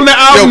him the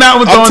album that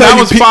was on. That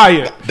was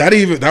fire.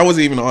 That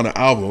wasn't even on an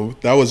album.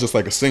 That was just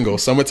like a single.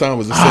 Summertime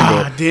was a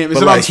single. Damn.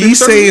 But like he's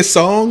saying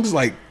songs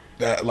like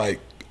that, like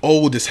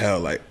old as hell.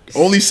 Like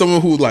only someone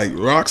who like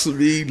rocks with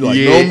me, like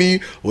know me,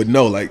 would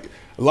know. Like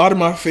a lot of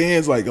my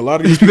fans, like a lot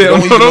of these people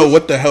don't even know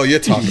what the hell you're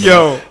talking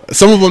about.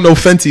 Some of them know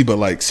Fenty, but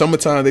like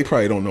Summertime, they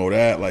probably don't know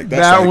that. Like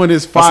that one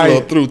is fire.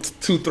 That's a little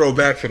too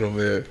throwback for them,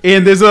 man.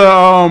 And there's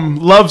a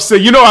Love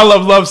Sick. You know I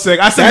love Love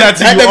Sick. I sing that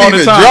to you all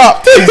the time.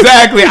 Dropped.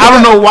 Exactly. I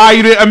don't know why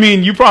you did. I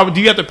mean, you probably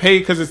do. You have to pay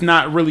because it's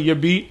not really your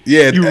beat.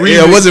 Yeah,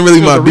 it wasn't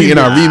really my beat, and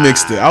I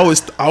remixed it.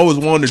 I always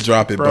wanted to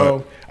drop it,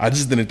 but I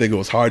just didn't think it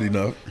was hard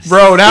enough.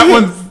 Bro,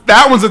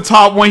 that one's a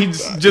top one. He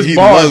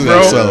bars,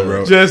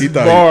 bro. Just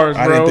bars,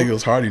 bro. I didn't think it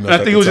was hard enough. I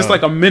think it was just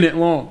like a minute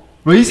long.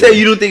 But you said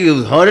you don't think it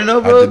was hard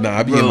enough, bro? I did not.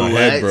 I'd be in my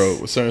head,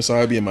 bro. With certain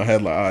songs, I'd be in my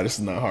head like, this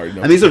is not hard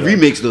enough. I mean, it's a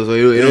remix though, so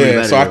it don't even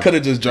matter. So I could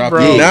have just dropped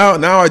it.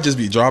 Now I just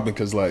be dropping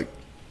because like,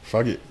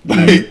 fuck it.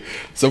 Like,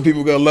 some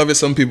people gonna love it,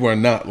 some people are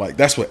not. Like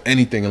that's with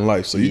anything in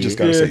life. So you just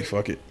gotta say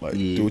fuck it. Like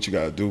do what you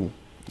gotta do.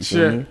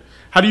 Sure.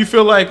 How do you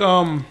feel like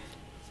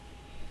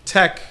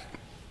tech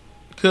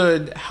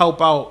could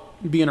help out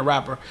being a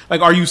rapper?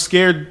 Like, are you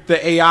scared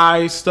the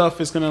AI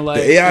stuff is gonna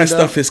like? The AI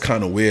stuff is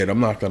kind of weird. I'm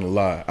not gonna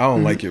lie. I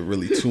don't like it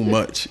really too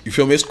much. You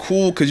feel me? It's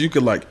cool because you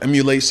could like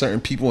emulate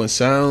certain people and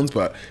sounds,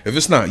 but if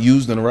it's not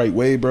used in the right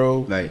way,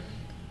 bro, like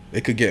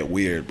it could get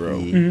weird, bro.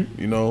 You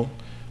know.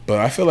 But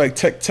I feel like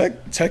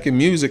tech and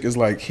music is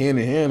like hand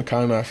in hand,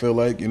 kind of. I feel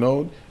like, you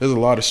know, there's a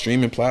lot of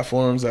streaming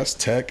platforms. That's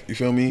tech. You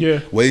feel me?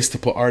 Yeah. Ways to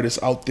put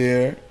artists out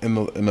there in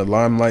the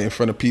limelight in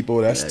front of people.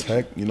 That's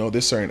tech. You know,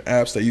 there's certain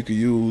apps that you could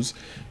use,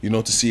 you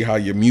know, to see how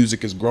your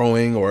music is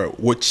growing or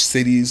which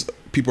cities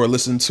people are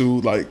listening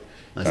to. Like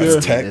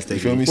that's tech. You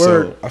feel me?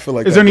 So I feel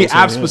like. Is there any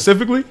apps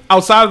specifically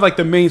outside of like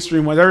the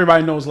mainstream ones?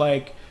 Everybody knows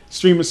like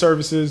streaming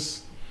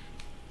services.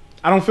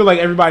 I don't feel like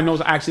everybody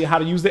knows actually how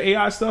to use the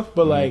AI stuff,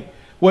 but like.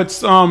 What's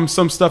some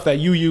stuff that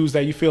you use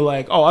that you feel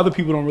like, oh, other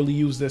people don't really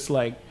use this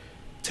like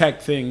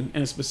tech thing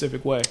in a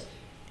specific way?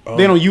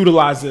 They don't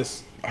utilize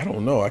this. I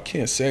don't know. I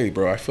can't say,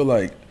 bro. I feel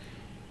like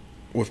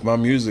with my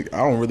music,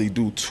 I don't really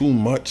do too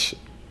much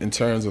in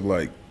terms of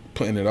like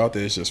putting it out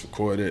there. It's just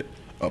record it,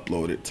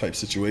 upload it type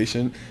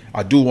situation.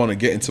 I do want to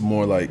get into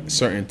more like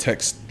certain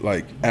text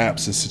like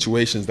apps and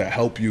situations that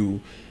help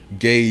you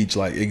gauge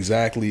like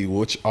exactly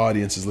which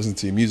audience is listening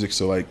to your music.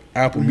 So like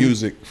Apple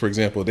Music, for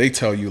example, they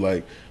tell you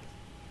like,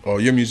 oh,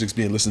 your music's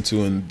being listened to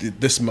in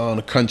this amount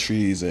of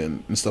countries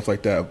and stuff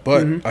like that.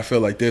 But I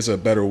feel like there's a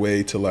better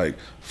way to like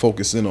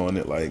focus in on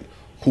it, like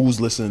who's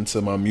listening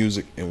to my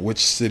music in which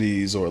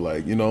cities, or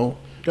like, you know,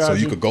 so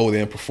you could go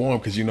there and perform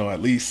because, you know,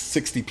 at least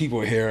 60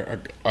 people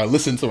here are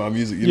listening to my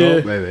music, you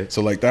know? Right.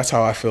 So like that's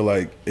how I feel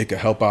like it could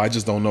help out. I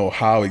just don't know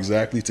how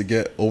exactly to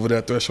get over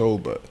that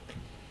threshold, but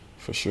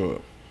for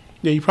sure.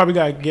 Yeah, you probably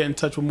got to get in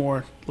touch with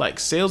more like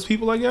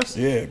salespeople, I guess.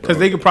 Yeah, because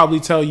they could probably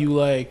tell you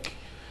like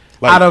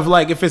out of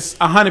like if it's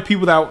 100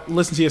 people that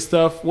listen to your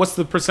stuff, what's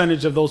the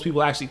percentage of those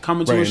people actually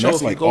coming to a show?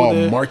 That's like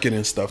all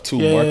marketing stuff too,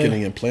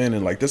 marketing and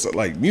planning. Like this,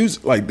 like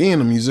music, like being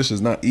a musician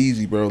is not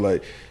easy, bro.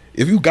 Like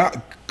if you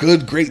got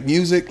great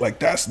music, like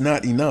that's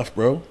not enough,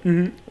 bro.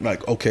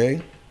 Like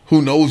okay,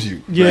 who knows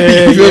you?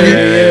 Yeah, you feel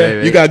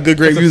me? You got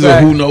great music.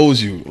 Who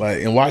knows you?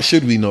 Like, and why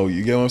should we know you?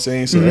 You get what I'm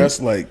saying? So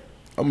that's like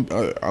I'm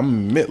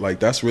admit like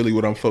that's really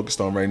what I'm focused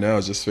on right now,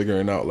 is just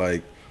figuring out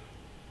like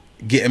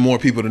getting more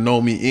people to know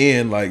me,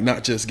 and like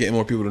not just getting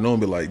more people to know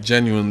me, but like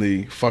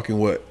genuinely fucking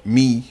with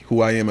me,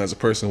 who I am as a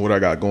person, what I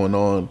got going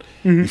on.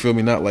 You feel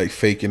me? Not like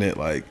faking it,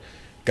 like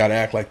gotta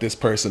act like this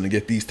person to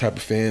get these type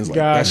of fans. Like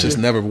that's just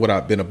never what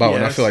I've been about.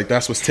 And I feel like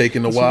that's what's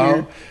taking a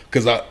while,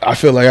 because I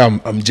feel like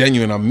I'm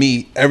genuine. I'm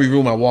me every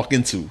room I walk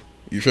into.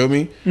 You feel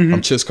me?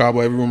 I'm Chizz Capo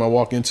every room I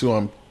walk into.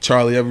 I'm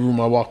Charlie every room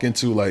I walk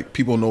into. Like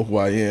people know who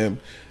I am.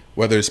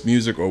 Whether it's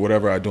music or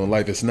whatever I do in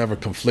life, it's never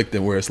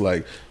conflicting where it's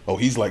like, oh,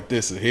 he's like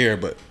this here,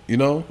 but you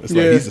know, it's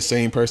like he's the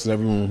same person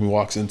everyone who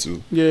walks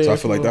into. So I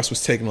feel like that's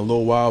what's taking a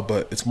little while,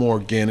 but it's more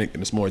organic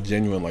and it's more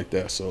genuine like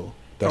that. So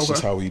That's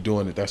just how we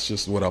doing it. That's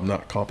just what I'm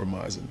not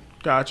compromising.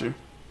 Got you.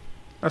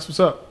 That's what's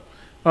up.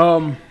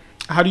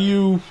 How do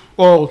you?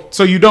 Well,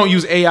 so you don't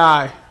use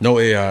AI? No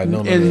AI,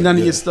 no, and none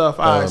of your stuff.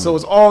 All right, so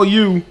it's all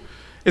you.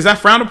 Is that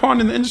frowned upon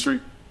in the industry?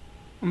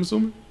 I'm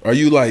assuming. Are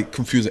you like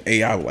confusing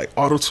AI with like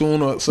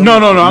auto-tune or something? No,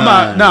 I'm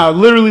not. No,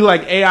 literally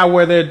like AI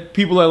where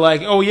people are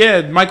like, oh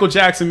yeah, Michael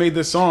Jackson made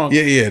this song.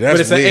 Yeah, that's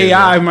but it's weird, an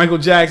AI Michael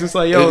Jackson. It's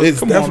like, yo, it's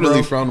come definitely on,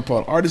 bro. frowned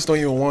upon. Artists don't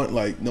even want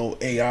like no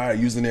AI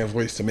using their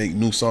voice to make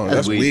new songs.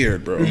 That's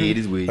weird, bro. Yeah, it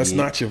is weird. That's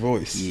not your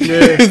voice.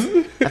 Yeah. I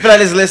feel like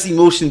there's less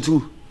emotion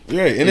too.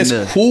 Yeah, and it's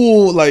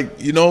cool.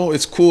 Like, you know,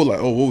 it's cool. Like,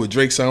 oh, what would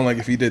Drake sound like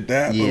if he did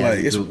that? Yeah, but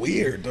like, it's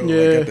weird though.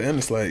 Yeah. Like at the end,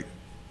 it's like,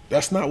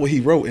 that's not what he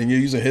wrote, and you're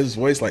using his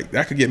voice. Like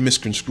that could get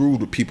misconstrued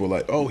with people.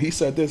 Like, oh, he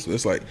said this.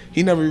 It's like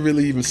he never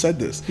really even said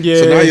this. Yeah,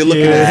 so now you're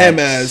looking at him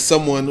as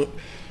someone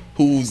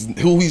who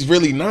he's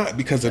really not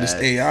because of this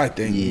AI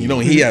thing. Yeah. You know,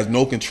 he has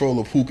no control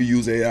of who could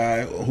use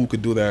AI or who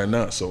could do that or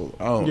not. So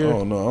I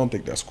don't know. I don't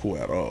think that's cool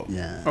at all.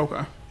 Yeah.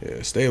 Okay.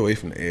 Yeah, stay away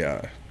from the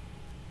AI.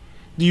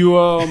 Do you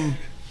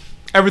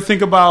ever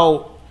think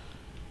about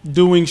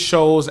doing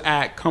shows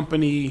at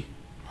company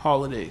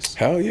holidays?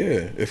 Hell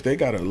yeah. If they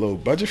got a little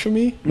budget for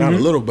me, not a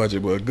little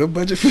budget, but a good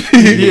budget for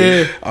me,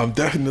 Yeah. I'm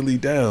definitely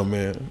down,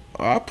 man.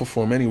 I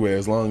perform anywhere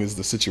as long as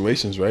the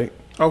situation's right.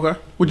 Okay.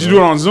 Would you do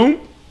it on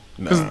Zoom?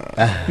 Nah.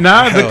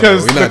 Nah,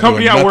 because no, the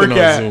company I work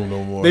at, Zoom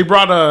no more. they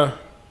brought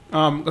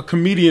a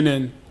comedian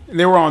in. And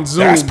they were on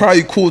Zoom. That's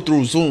probably cool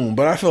through Zoom,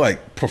 but I feel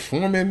like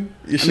performing,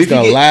 it's just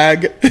gonna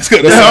lag. It's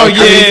gonna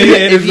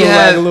If you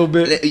have lag a little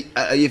bit.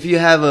 If you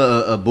have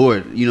a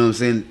board, you know what I'm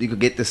saying, you could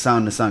get the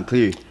sound to sound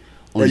clear.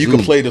 Or you can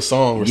play the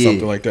song or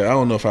something like that. I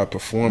don't know if I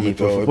perform it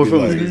though.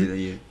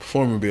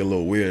 Performing would be a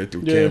little weird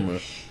through camera.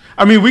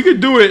 I mean, we could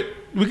do it.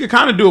 We could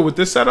kind of do it with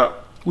this setup.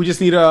 We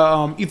just need a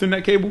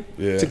Ethernet cable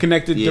to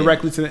connect it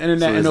directly to the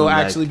internet, and it'll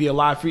actually be a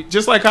live feed.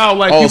 Just like how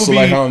people be,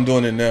 like how I'm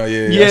doing it now.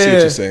 Yeah, I see what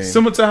you're saying.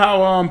 Similar to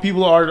how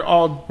people are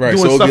all doing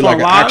stuff so it'll be like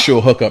on an live.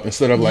 Actual hookup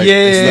instead of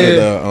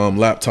the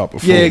laptop or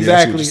phone. Yeah,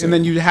 exactly. And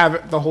then you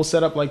have the whole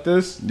setup like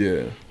this.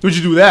 Yeah. Would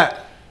you do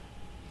that?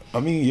 I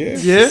mean, yeah,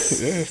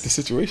 if the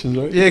situation's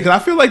right. Yeah, because I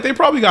feel like they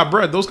probably got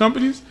bread. Those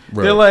companies,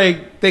 they're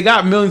like, they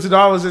got millions of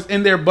dollars that's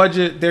in their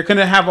budget. They're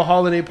gonna have a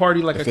holiday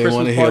party, like if a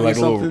Christmas party or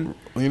something.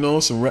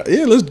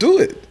 Let's do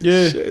it.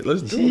 Yeah, shit,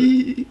 let's do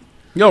it.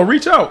 Yo,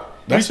 reach out.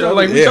 Reach out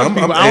to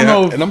people. I don't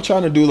know. And I'm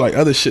trying to do like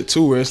other shit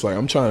too, where it's like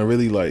I'm trying to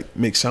really like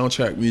make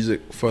soundtrack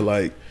music for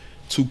like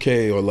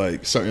 2K or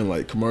like certain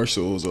like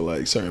commercials or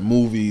like certain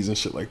movies and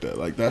shit like that.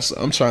 Like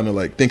I'm trying to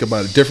like think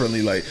about it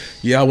differently. Like,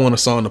 yeah, I want a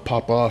song to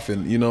pop off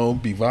and, you know,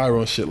 be viral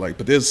and shit. Like,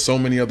 but there's so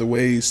many other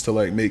ways to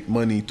like make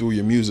money through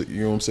your music.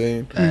 You know what I'm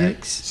saying?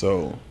 Thanks.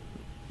 So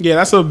yeah,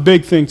 that's a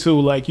big thing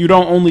too. Like, you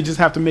don't only just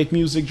have to make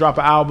music, drop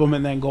an album,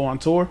 and then go on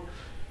tour.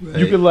 Right.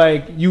 You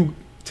could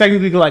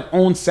technically like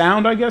own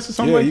sound, I guess, or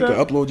something like that. Yeah,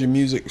 you can upload your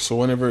music, so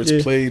whenever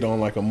it's played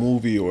on like a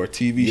movie or a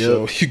TV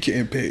show, you're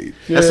getting paid.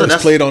 Yeah.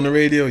 That's played on the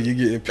radio, you're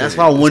getting paid. That's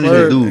what I wanted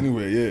to do.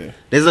 Anyway, yeah.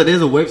 There's a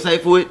website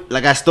for it.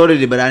 Like I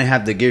started it, but I didn't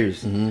have the gears.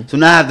 So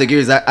now I have the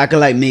gears. I could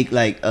like make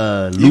like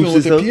loops even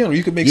with and the piano,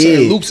 you could make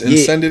certain loops and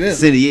send it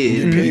in.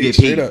 You get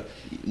paid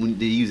when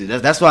they use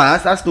it. That's why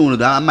that's doing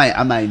it. I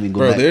might even go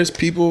back. There's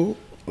people.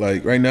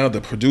 Like right now,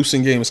 the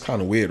producing game is kind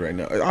of weird right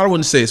now. I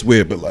wouldn't say it's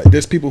weird, but like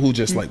there's people who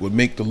just like would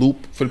make the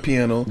loop for the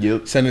piano,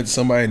 send it to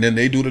somebody, and then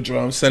they do the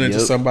drums, send it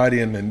to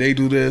somebody, and then they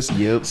do this,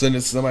 send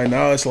it to somebody.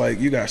 Now it's like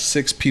you got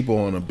 6 people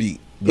on a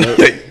beat.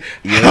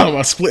 How am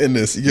I splitting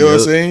this? You know what I'm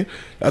saying?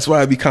 That's why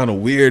it'd be kind of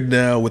weird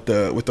now with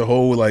the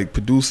whole like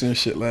producing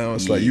shit now.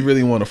 It's like you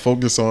really want to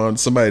focus on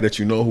somebody that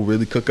you know who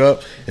really cook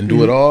up and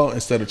do it all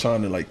instead of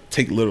trying to like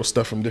take little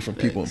stuff from different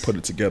people and put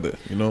it together.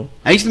 You know?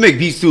 I used to make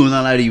beats too,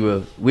 not lie to you,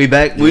 bro. Way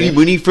back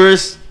when he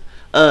first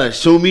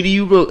showed me to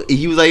you, bro.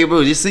 He was like,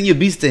 bro, just send your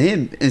beats to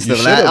him and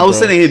stuff. Like, I was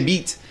sending him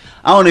beats.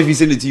 I don't know if he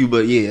sent it to you,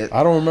 but yeah.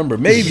 I don't remember.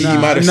 Maybe he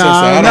might have sent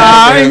it.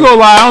 I ain't gonna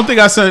lie. I don't think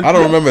I sent. I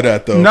don't remember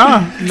that though. Nah.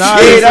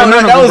 Yeah,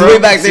 that was way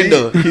back then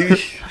though.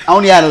 I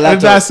only had a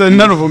laptop. I said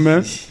none of them,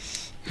 man.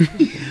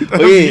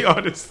 But yeah. I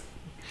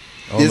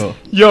don't know.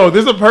 Yo,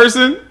 there's a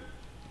person.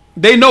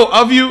 They know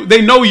of you.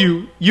 They know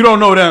you. You don't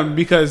know them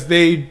because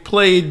they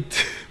played.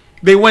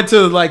 They went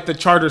to like the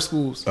charter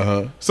schools.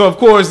 So of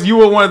course you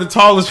were one of the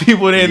tallest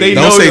people there. They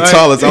don't know, say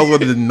tallest. I was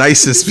one of the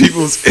nicest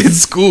people in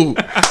school.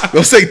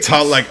 Don't say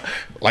tall like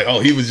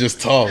oh he was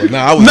just tall. Nah,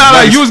 I was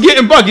nice. You was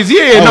getting buckets.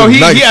 Yeah, no,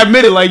 he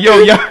admitted like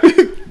yo,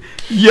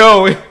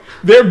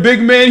 their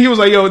big man. He was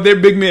like their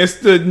big man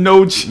stood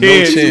no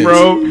chance,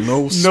 bro.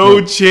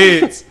 No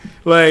chance.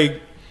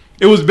 Like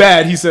it was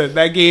bad. He said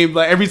that game,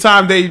 like every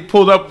time they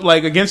pulled up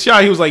like against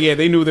y'all, he was like, yeah,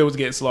 they knew they was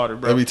getting slaughtered,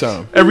 bro. Every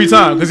time,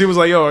 because he was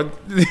like, yo,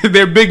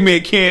 their big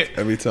man can't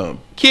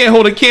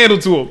hold a candle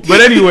to him. But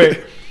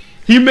anyway,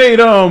 he made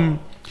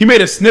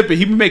a snippet.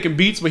 He been making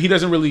beats, but he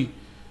doesn't really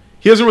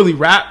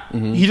rap.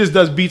 He just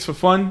does beats for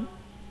fun,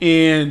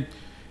 and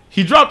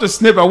he dropped a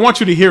snippet. I want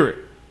you to hear it.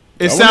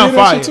 It sound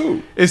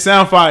fire. It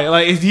sound fire.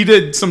 Like he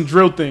did some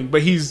drill thing,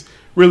 but he's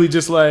really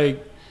just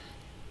like.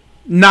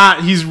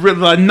 he's really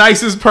the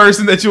nicest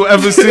person that you'll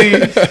ever see.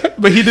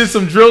 But he did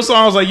some drill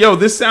songs. Like, yo,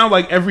 this sound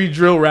like every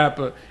drill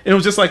rapper. And it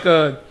was just like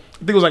I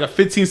think it was like a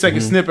 15-second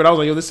snippet. I was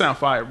like, yo, this sound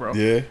fire, bro.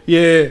 Yeah.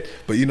 Yeah.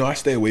 But you know, I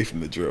stay away from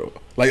the drill.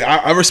 Like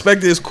I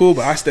respect it, it's cool,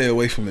 but I stay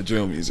away from the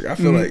drill music. I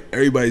feel like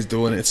everybody's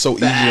doing it. It's so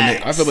easy to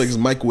make. I feel like it's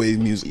microwave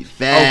music.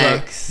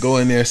 Facts. Go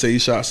in there, say you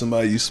shot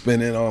somebody, you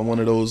spin it on one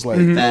of those like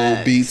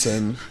little beats,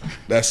 and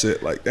that's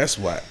it. Like that's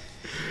whack.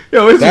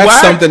 Yo, it's That's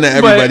whack, something that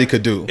everybody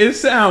could do. It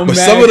sounds but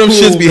mad some of them cool,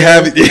 shits be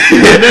man. having.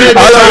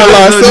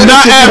 I'm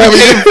not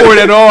advocating for it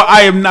at all.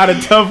 I am not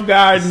a tough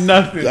guy.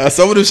 Nothing.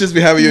 Some of them shits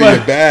be having you in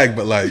your bag,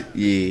 but like,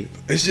 Yeah.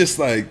 it's just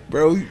like,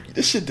 bro,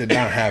 this shit did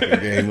not happen,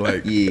 gang.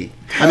 Like, Yeah.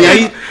 I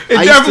mean,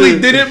 It definitely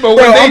didn't, but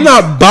bro, when I'm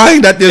not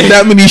buying that. There's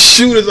that many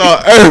shooters on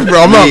Earth,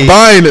 bro. I'm not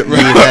buying it, bro.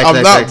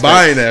 I'm not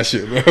buying that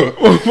shit, bro.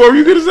 What were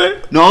you gonna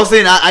say? No, I was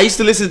saying I used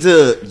to listen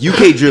to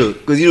UK drill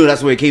because you know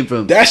that's where it came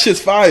from. That shit's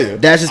fire.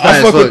 That's just fire.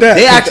 I fuck with that.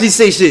 They actually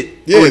say shit.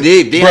 Yeah, Oh,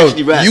 they bro,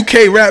 actually rap.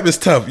 UK rap is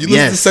tough. You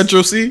listen to Yes.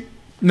 Central C?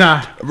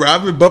 Nah. Bro,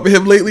 I've been bumping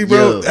him lately, bro.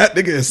 Yo. That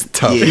nigga is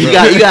tough. Yeah,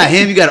 bro. you got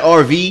him. You got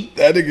RV.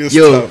 That nigga is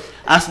Yo, tough.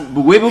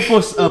 but way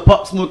before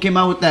Pop Smoke came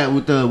out with that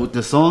with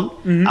the song,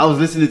 I was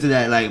listening to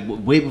that like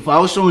way before. I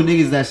was showing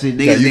niggas that shit.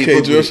 Niggas That ain't UK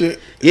fuck drill with shit?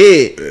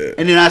 it. Yeah.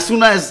 And then as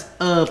soon as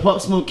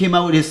Pop Smoke came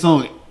out with his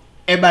song,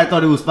 everybody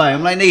thought it was fire.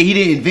 I'm like, nigga, he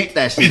didn't invent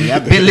that shit.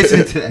 I've been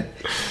listening to that.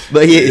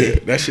 But yeah.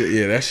 That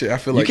shit. I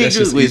feel like UK that's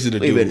just drill easy to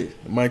way do. better.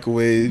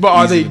 Microwave. But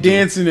are easy they to do.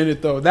 dancing in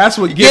it though? That's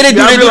what Yeah, gets they me.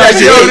 do, I they be do like,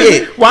 that yo,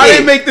 shit, yeah. why Yeah.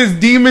 they make this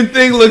demon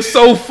thing look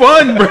so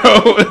fun,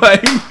 bro?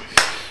 Like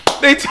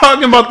they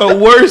talking about the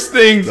worst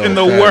things in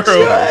the facts,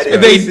 world, facts,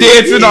 and they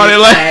dancing on it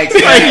like,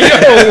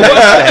 yo,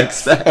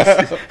 what?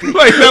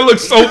 Like that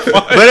looks so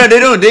fun. But they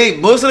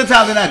don't. Most of the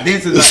time they're not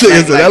dancing. This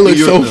nigga said, that looks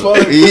New so York, though.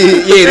 fun.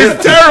 Yeah,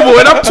 It's terrible,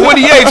 and I'm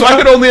 28, so I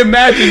can only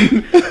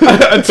imagine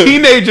a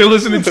teenager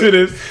listening to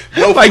this.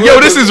 Bro, Like, for yo,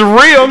 real, this is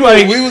real.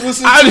 Like, we was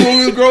listening to when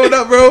we was growing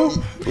up, bro.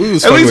 We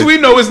was at least fucking we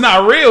know it's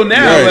not real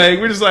now. Right. Like,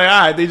 we're just like,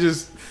 all right, they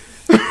just.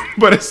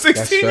 But a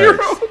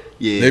 16-year-old,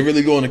 Yeah. They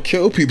really going to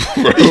kill people,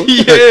 bro.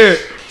 yeah.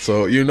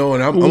 So you know,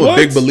 and I'm a What?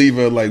 big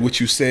believer. Like what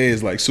you say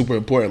is like super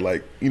important.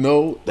 Like you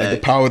know, like the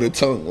Right. power of the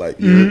tongue. Like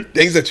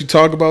things that you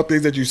talk about,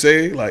 things that you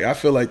say. Like I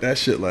feel like that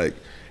shit like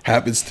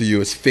happens to you.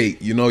 It's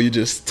fate. You know, you're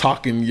just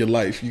talking your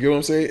life. You get what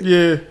I'm saying?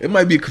 Yeah. It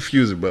might be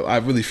confusing, but I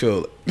really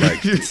feel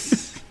like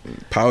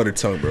power of the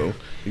tongue, bro.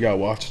 You gotta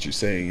watch what you're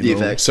saying. You Yeah, know,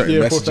 facts. certain Yeah,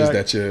 for messages fact.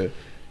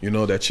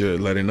 that you're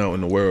letting out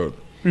in the world.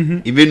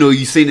 Even though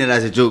you saying it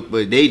as a joke,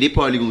 but they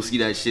probably gonna see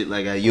that shit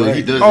like, yo, he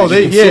Right. does. Oh, this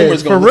they- shit. yeah,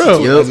 Consumers for gonna listen to real.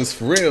 it because it's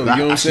for real. You know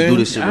what I I'm should do saying?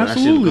 this shit, bro.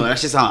 Absolutely. That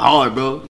shit sound hard, bro.